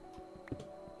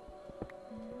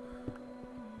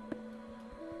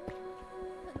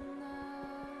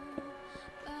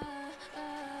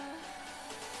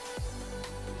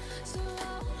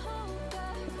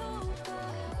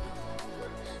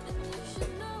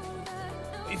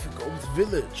 Even go with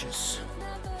villages.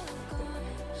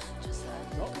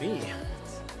 Not me.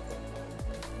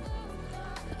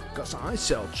 Because I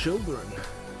sell children.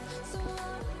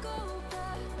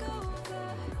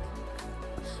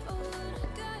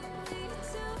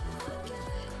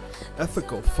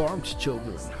 Ethical farmed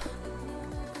children.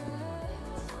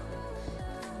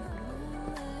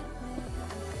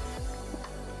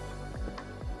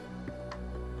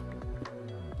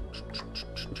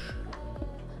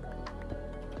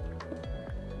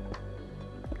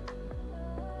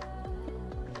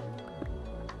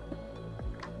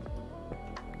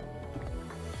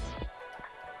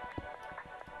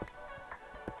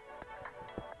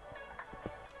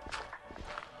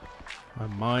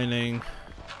 I'm mining.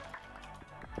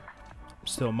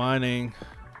 Still mining.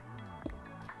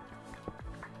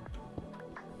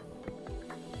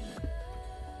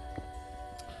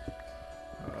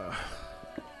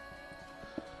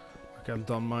 Okay, I'm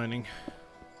done mining.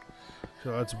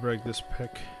 So let's break this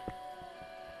pick.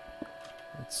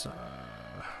 It's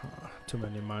too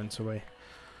many mines away.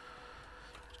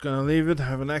 Just gonna leave it,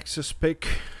 have an access pick.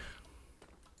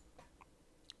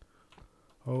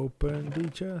 Open the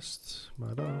chest.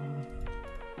 Madam.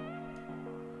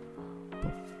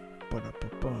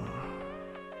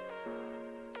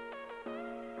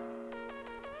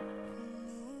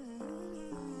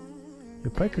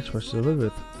 Your package was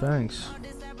delivered. Thanks.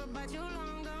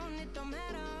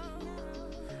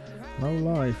 Now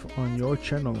live on your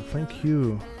channel. Thank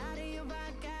you.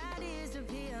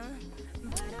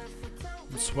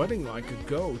 I'm sweating like a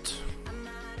goat.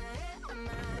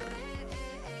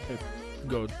 If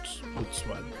goats would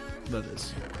sweat, that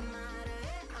is.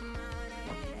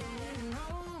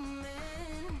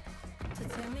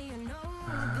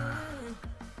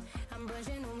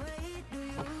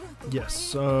 Yes,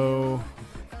 so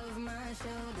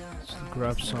let's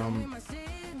grab some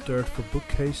dirt for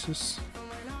bookcases.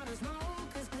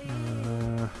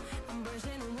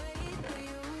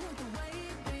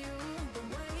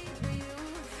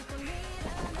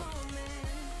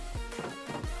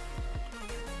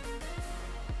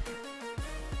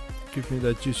 Give me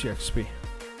that juicy XP.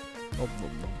 Nom,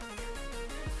 nom, nom.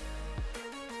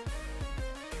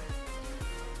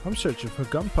 I'm searching for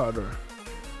gunpowder.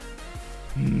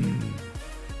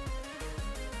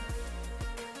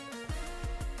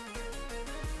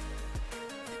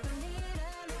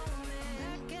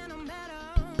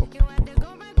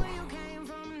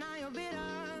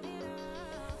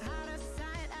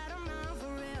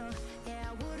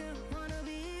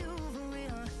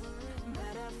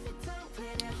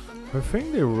 I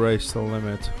think they raised the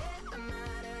limit.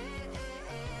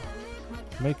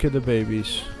 Make it the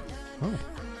babies. Oh.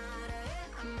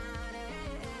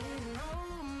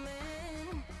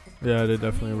 Yeah, they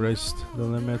definitely raised the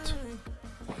limit.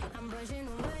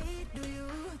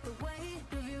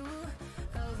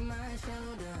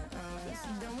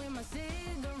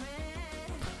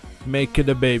 Make it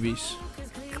the babies.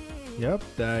 Yep,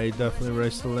 they definitely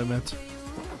raised the limit.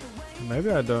 Maybe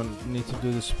I don't need to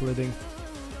do the splitting.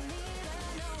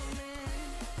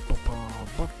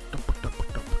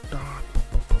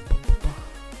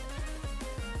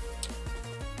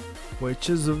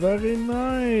 Which is very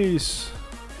nice.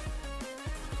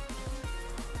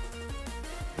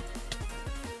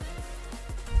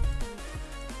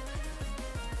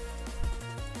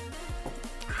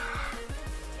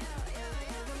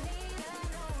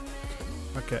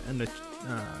 Okay, and the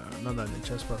not in the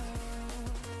chest, but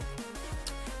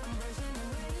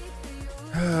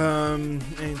 1,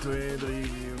 2, 3,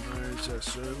 4, I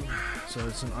assume. So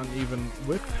it's an uneven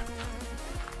width.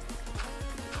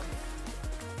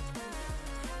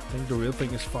 I think the real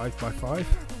thing is 5 by 5.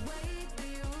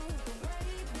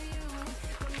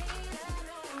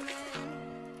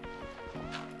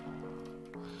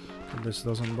 And this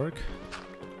doesn't work.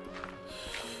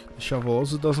 The shovel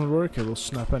also doesn't work. It will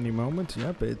snap any moment.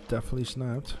 Yep, it definitely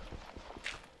snapped.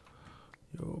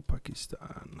 Yo,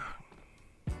 Pakistan.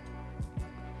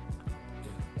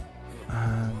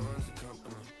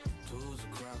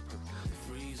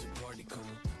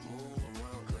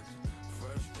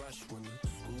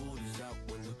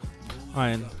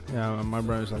 Yeah, my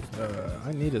brain is like,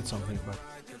 I needed something, but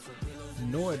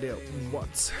no idea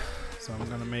what. So I'm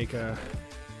gonna make a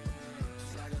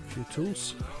few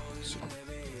tools, so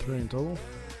 3 in total.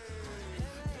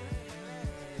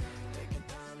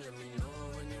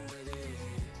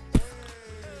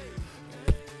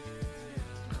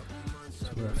 So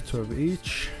we have 2 of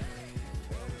each.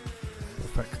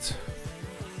 Perfect.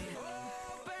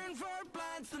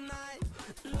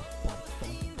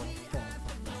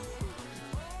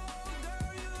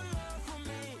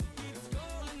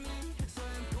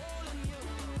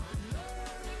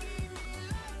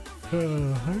 I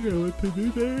don't know what to do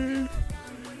there.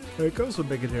 I can also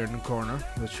make it here in the corner.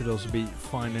 That should also be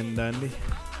fine and dandy.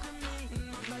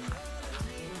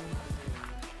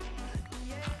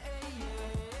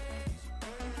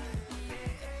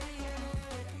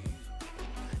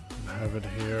 Have it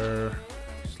here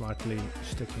slightly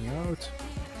sticking out.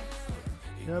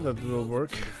 Yeah, that will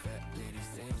work.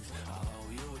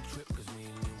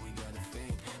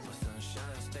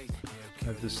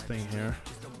 Have this thing here.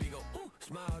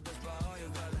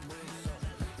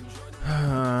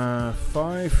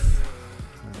 5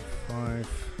 and 5.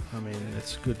 I mean,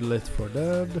 it's good lit for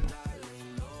that.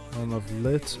 1 of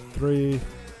lit. 3.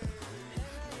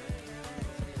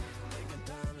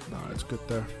 No, it's good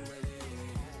there.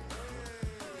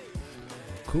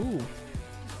 Cool.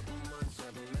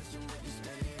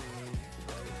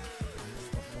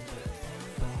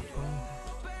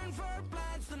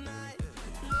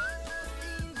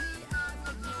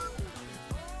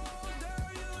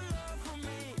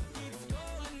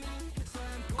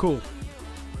 Cool.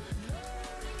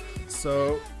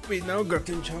 So we now got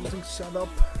the enchanting set up.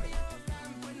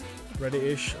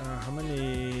 Ready-ish. How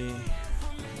many?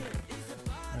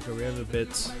 Okay, we have a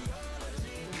bit.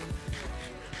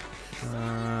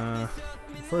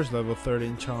 First level 30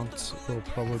 enchant will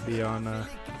probably be on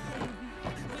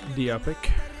the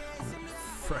epic.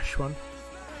 Fresh one.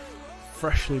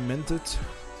 Freshly minted.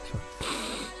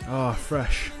 So,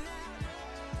 fresh.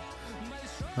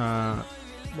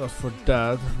 But for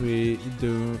that we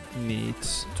do need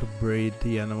to breed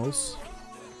the animals.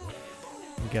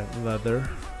 Get leather.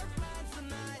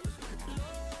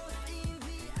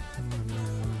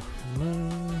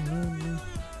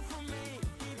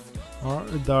 Are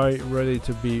they ready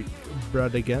to be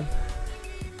bred again?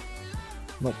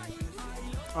 Nope.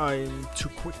 I'm too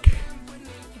quick.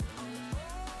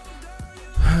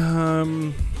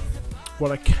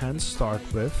 What I can start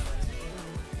with.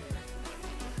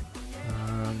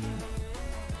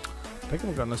 I think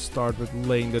I'm gonna start with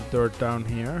laying the dirt down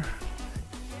here.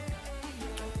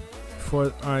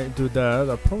 Before I do that,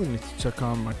 I probably need to check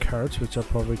on my carrots, which I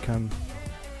probably can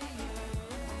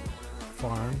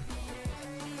farm.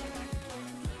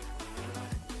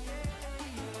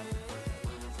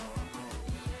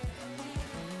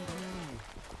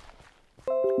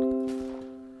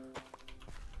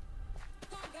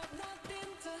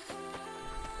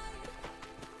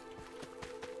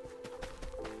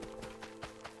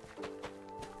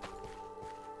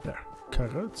 There,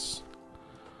 carrots.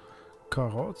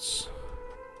 Carrots.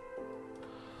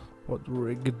 What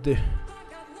rigged?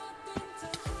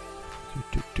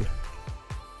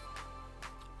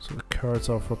 So the carrots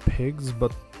are for pigs,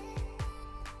 but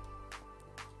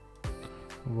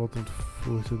a lot of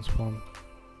fruit and spawn.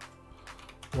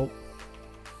 Well.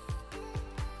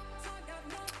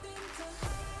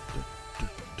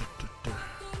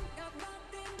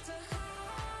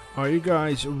 Are you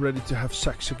guys ready to have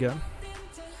sex again?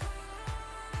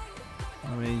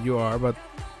 I mean, you are, but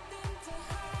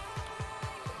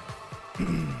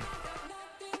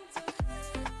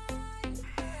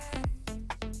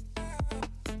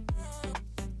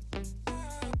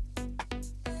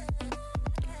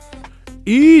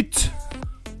eat.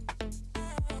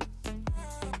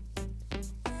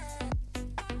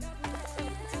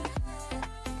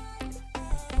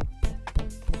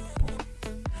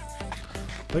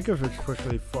 I think if we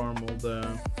quickly farm all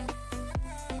the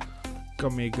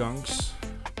gummy gunks.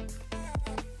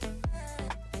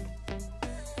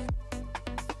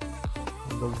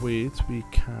 the wheat we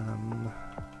can.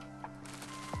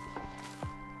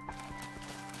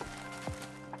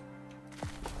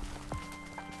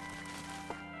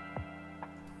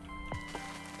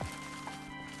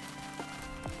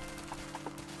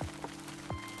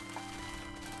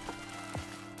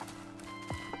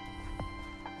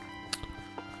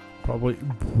 Probably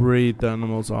breed the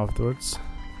animals afterwards.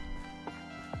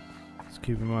 Just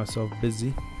keeping myself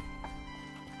busy.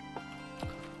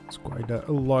 It's quite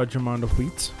a large amount of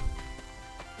wheat.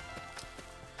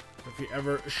 If you're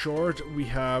ever short, we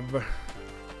have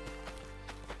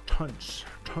tons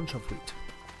of wheat.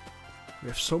 We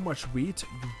have so much wheat,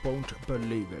 you won't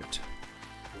believe it.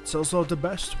 It's also the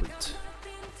best wheat.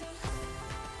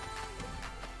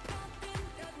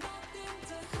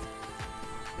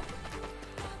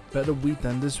 Better wheat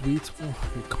than this wheat, oh,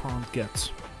 you can't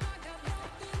get.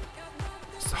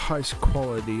 It's the highest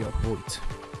quality of wheat.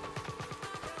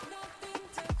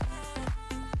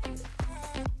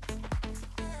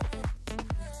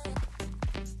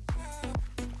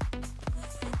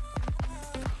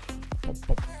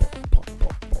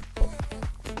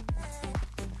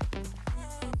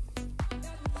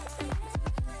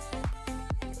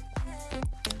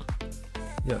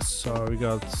 Yes, so we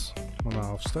got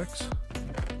 1.5 stacks.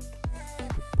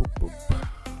 Boop, boop, boop.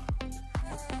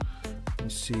 The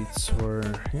seeds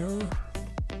were here.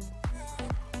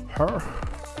 Her.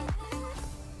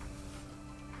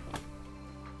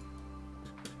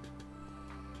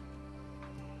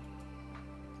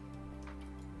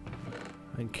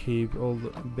 And keep all the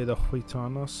bit of wheat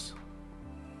on us.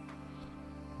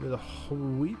 Bit of whole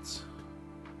wheat.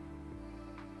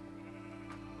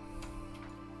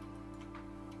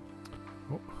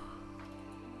 Oh.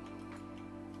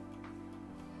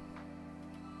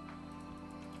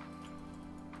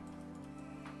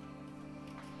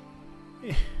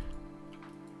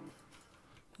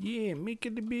 Yeah, make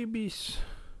it the babies.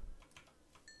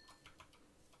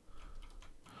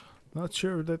 Not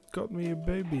sure that got me a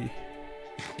baby.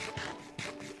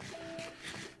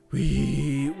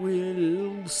 We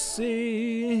will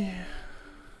see.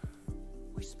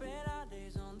 We spent our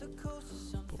days on the coast of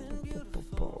something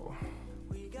beautiful.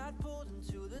 We got pulled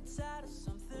into the tide of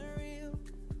something real.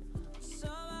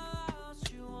 Somehow I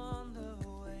lost you on the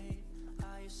way.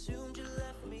 I assumed you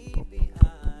left me behind.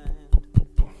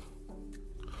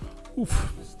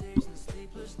 Oof. Mistakes and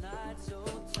sleepless nights, so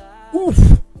tired.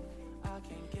 Oof. I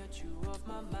can't get you off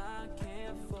my mind,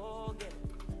 can't forget.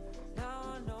 Now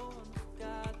I know what I've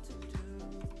got to do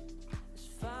is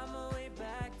find my way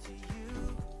back to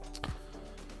you.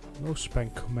 No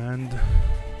spank command.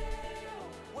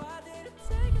 Why did it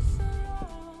take us so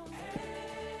long?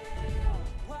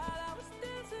 While I was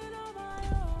dancing on my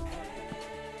own.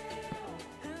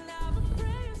 And now the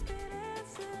prayers been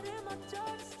answered in my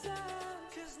darkest time.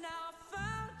 'Cause now I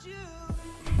found you.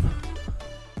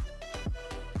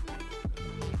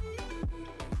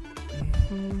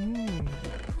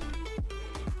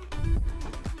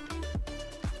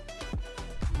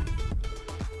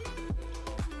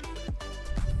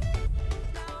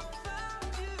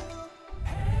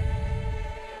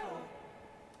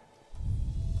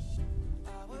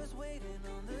 I was waiting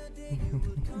on the day you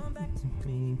would come back to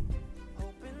me,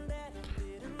 hoping that it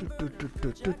didn't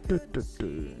reject.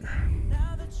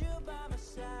 Now that you're by my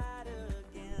side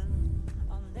again,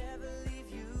 I'll never leave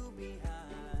you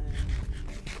behind.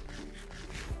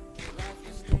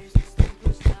 Lifeless days and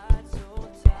sleepless nights, so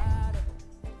tired of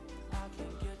it. I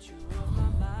can't get you off my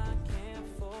mind, can't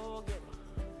forget it.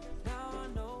 Now I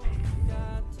know what I've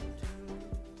got to do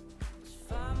is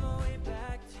find my way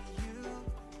back to you.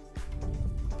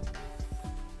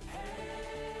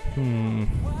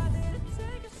 Why did it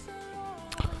take us so long?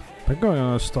 I think I'm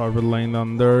gonna start with laying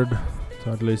down dirt to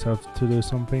at least have to do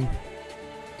something.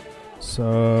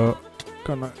 So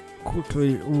gonna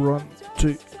quickly run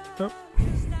to Now I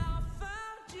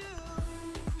found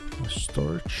you.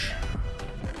 storage.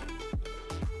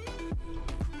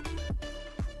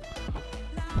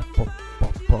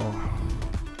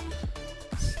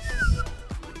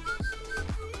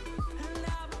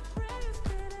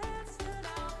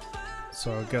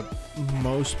 So I get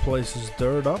most places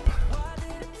dirt up.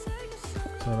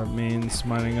 So that means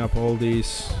mining up all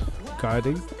these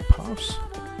guiding paths,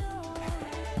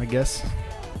 I guess.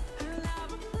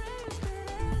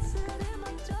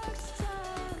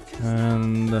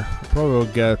 And probably will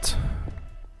get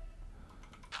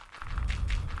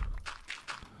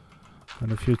in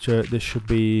the future. This should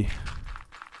be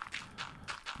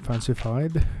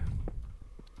fancified.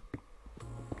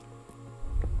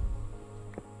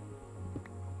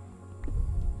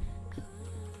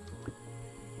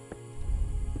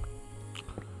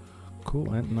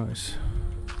 Cool and nice.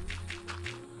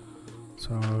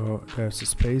 So there's a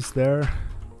space there.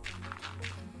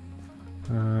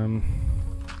 Now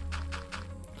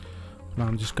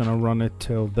I'm just gonna run it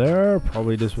till there.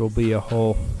 Probably this will be a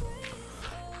whole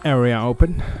area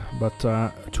open, but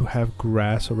to have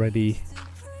grass already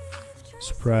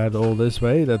spread all this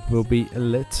way, that will be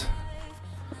lit.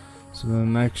 So the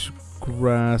next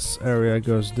grass area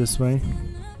goes this way.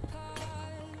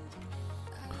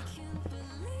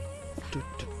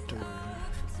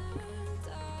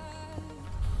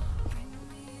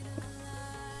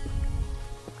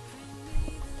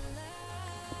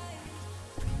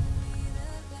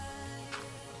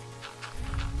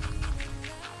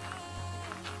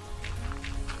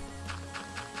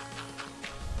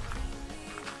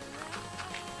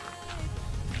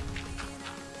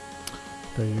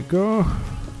 There you go.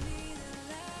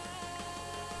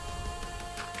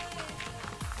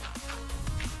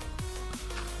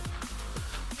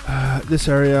 This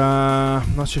area,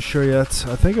 I'm not so sure yet.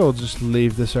 I think I'll just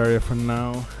leave this area for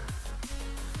now.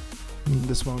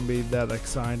 This won't be that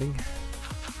exciting.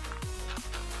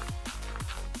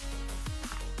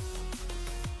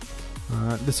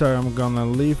 This area I'm gonna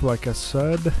leave, like I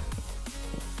said.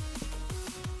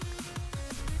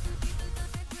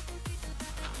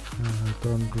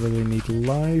 Don't really need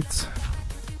light.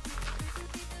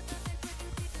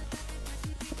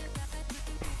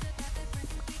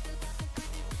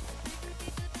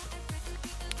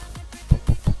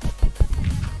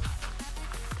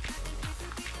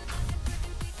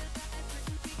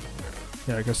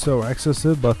 Yeah, I can still access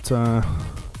it, but I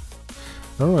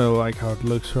don't really like how it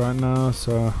looks right now,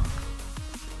 so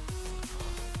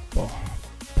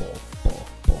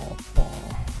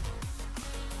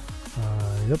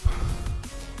yep.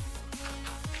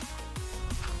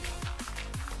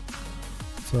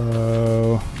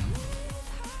 So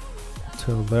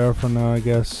till there for now, I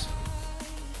guess.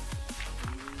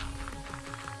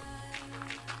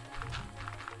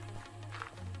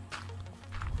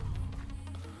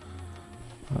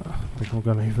 I think I'm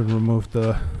gonna even remove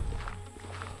the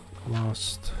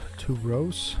last 2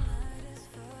 rows.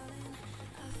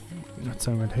 Let's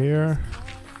have it here.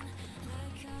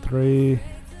 3.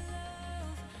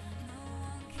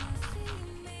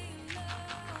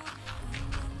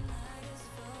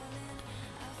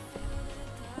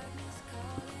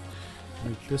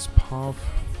 Make this path.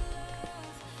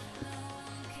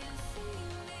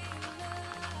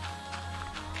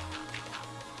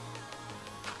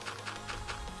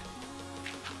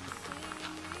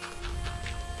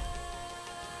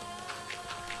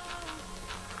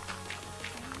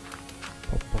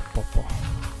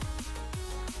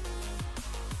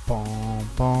 Bom,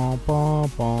 bom, bom,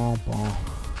 bom, bom.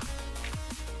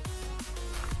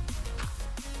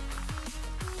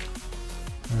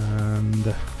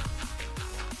 And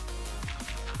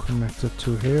connect it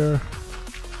to here.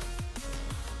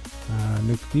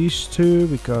 Nuke these 2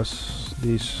 because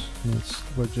these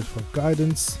were just for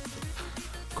guidance.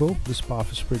 Cool, this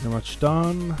path is pretty much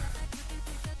done.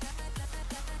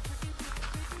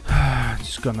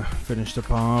 Just gonna finish the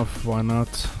path, why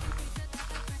not?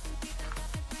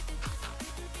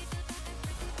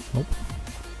 Nope.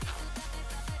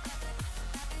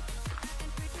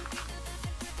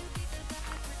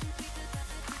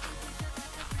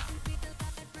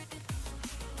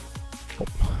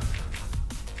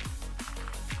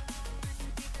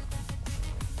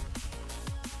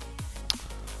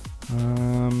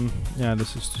 Yeah,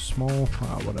 this is too small.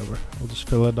 Whatever. I'll just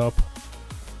fill it up.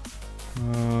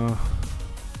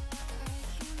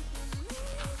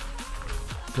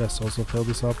 Guess also fill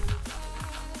this up.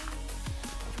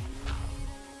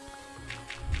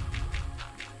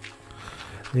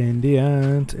 In the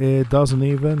end, it doesn't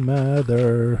even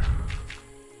matter.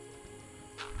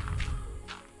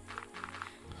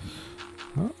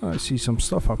 Oh, I see some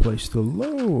stuff I placed too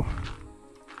low.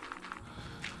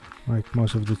 Like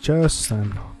most of the chests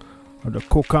and the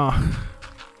coca.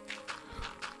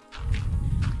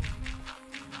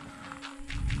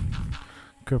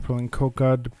 Crippling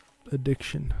coca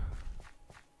addiction.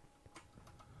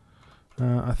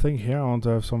 I think here I want to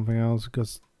have something else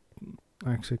because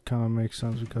actually it kind of makes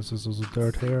sense because there's also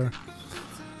dirt here.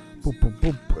 Boop, boop,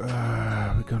 boop.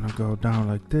 We're gonna go down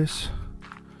like this.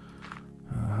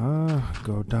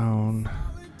 Go down.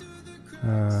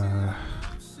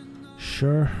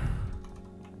 Sure.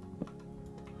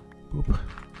 Boop.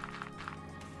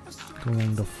 Go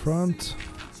along the front.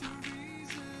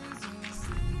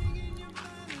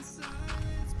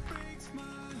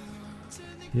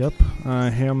 Yep.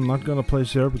 Here I'm not gonna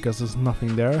place here because there's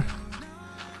nothing there.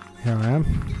 Here I am.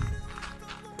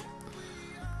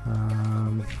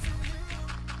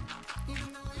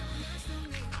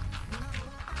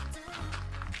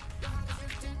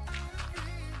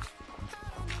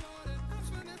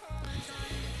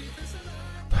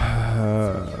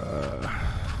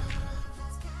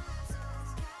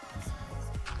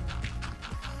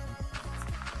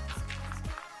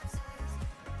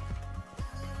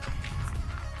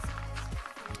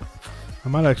 I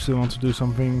might actually want to do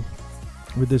something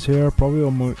with this here. Probably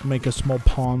will make a small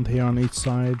pond here on each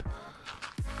side.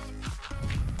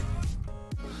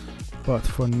 But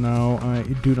for now, I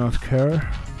do not care.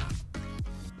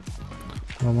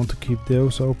 I want to keep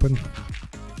those open.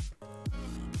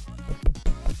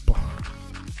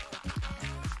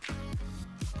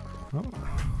 Oh.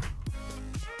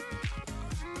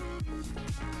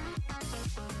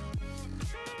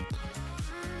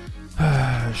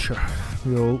 Sure,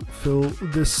 we'll fill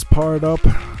this part up.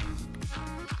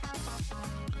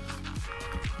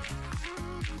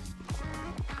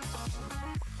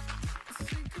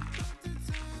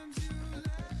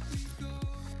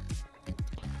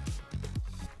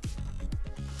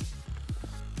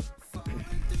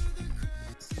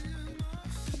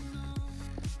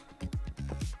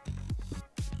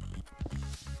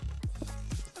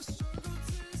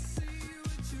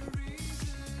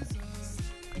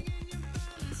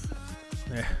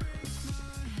 Yeah.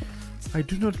 I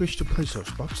do not wish to play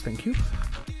Sourcebox, thank you.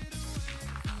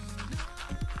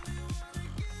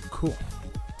 Cool.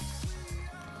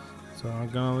 So I'm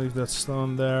gonna leave that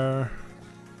stone there.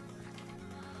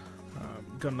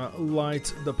 I'm gonna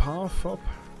light the path up.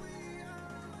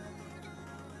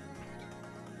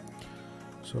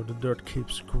 So the dirt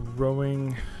keeps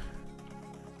growing.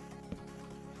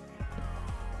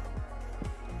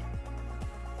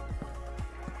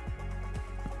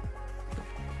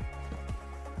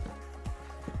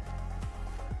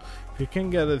 You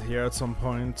can get it here at some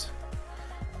point.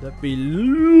 That'd be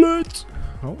lit.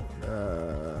 Oh,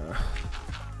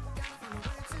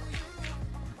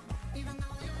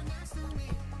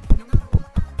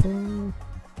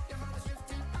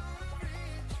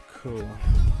 cool.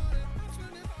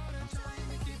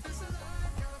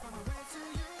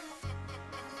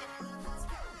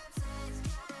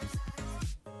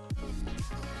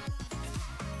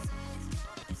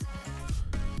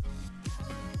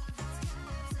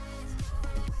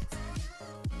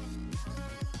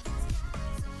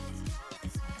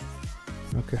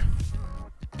 Okay.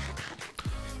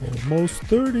 Almost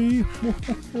 30.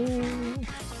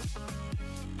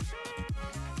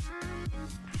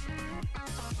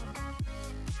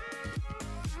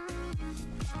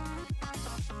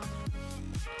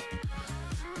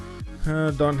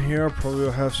 Down here, probably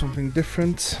will have something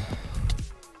different.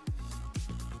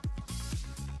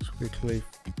 Let's quickly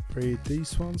create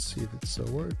these ones, see if it still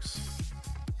works.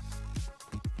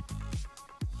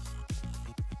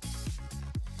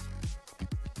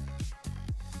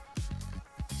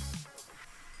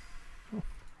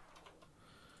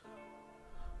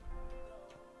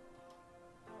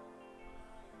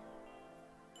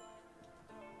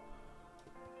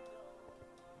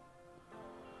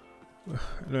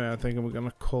 Anyway, I think I'm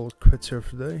gonna call it quits here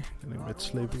for today. Getting a bit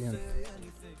sleepy and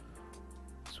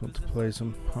just want to play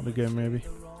some other game maybe.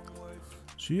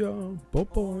 See ya, bye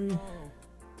bye.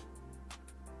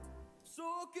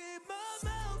 So keep my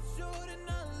mouth shut and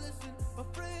not listen.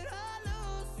 Afraid I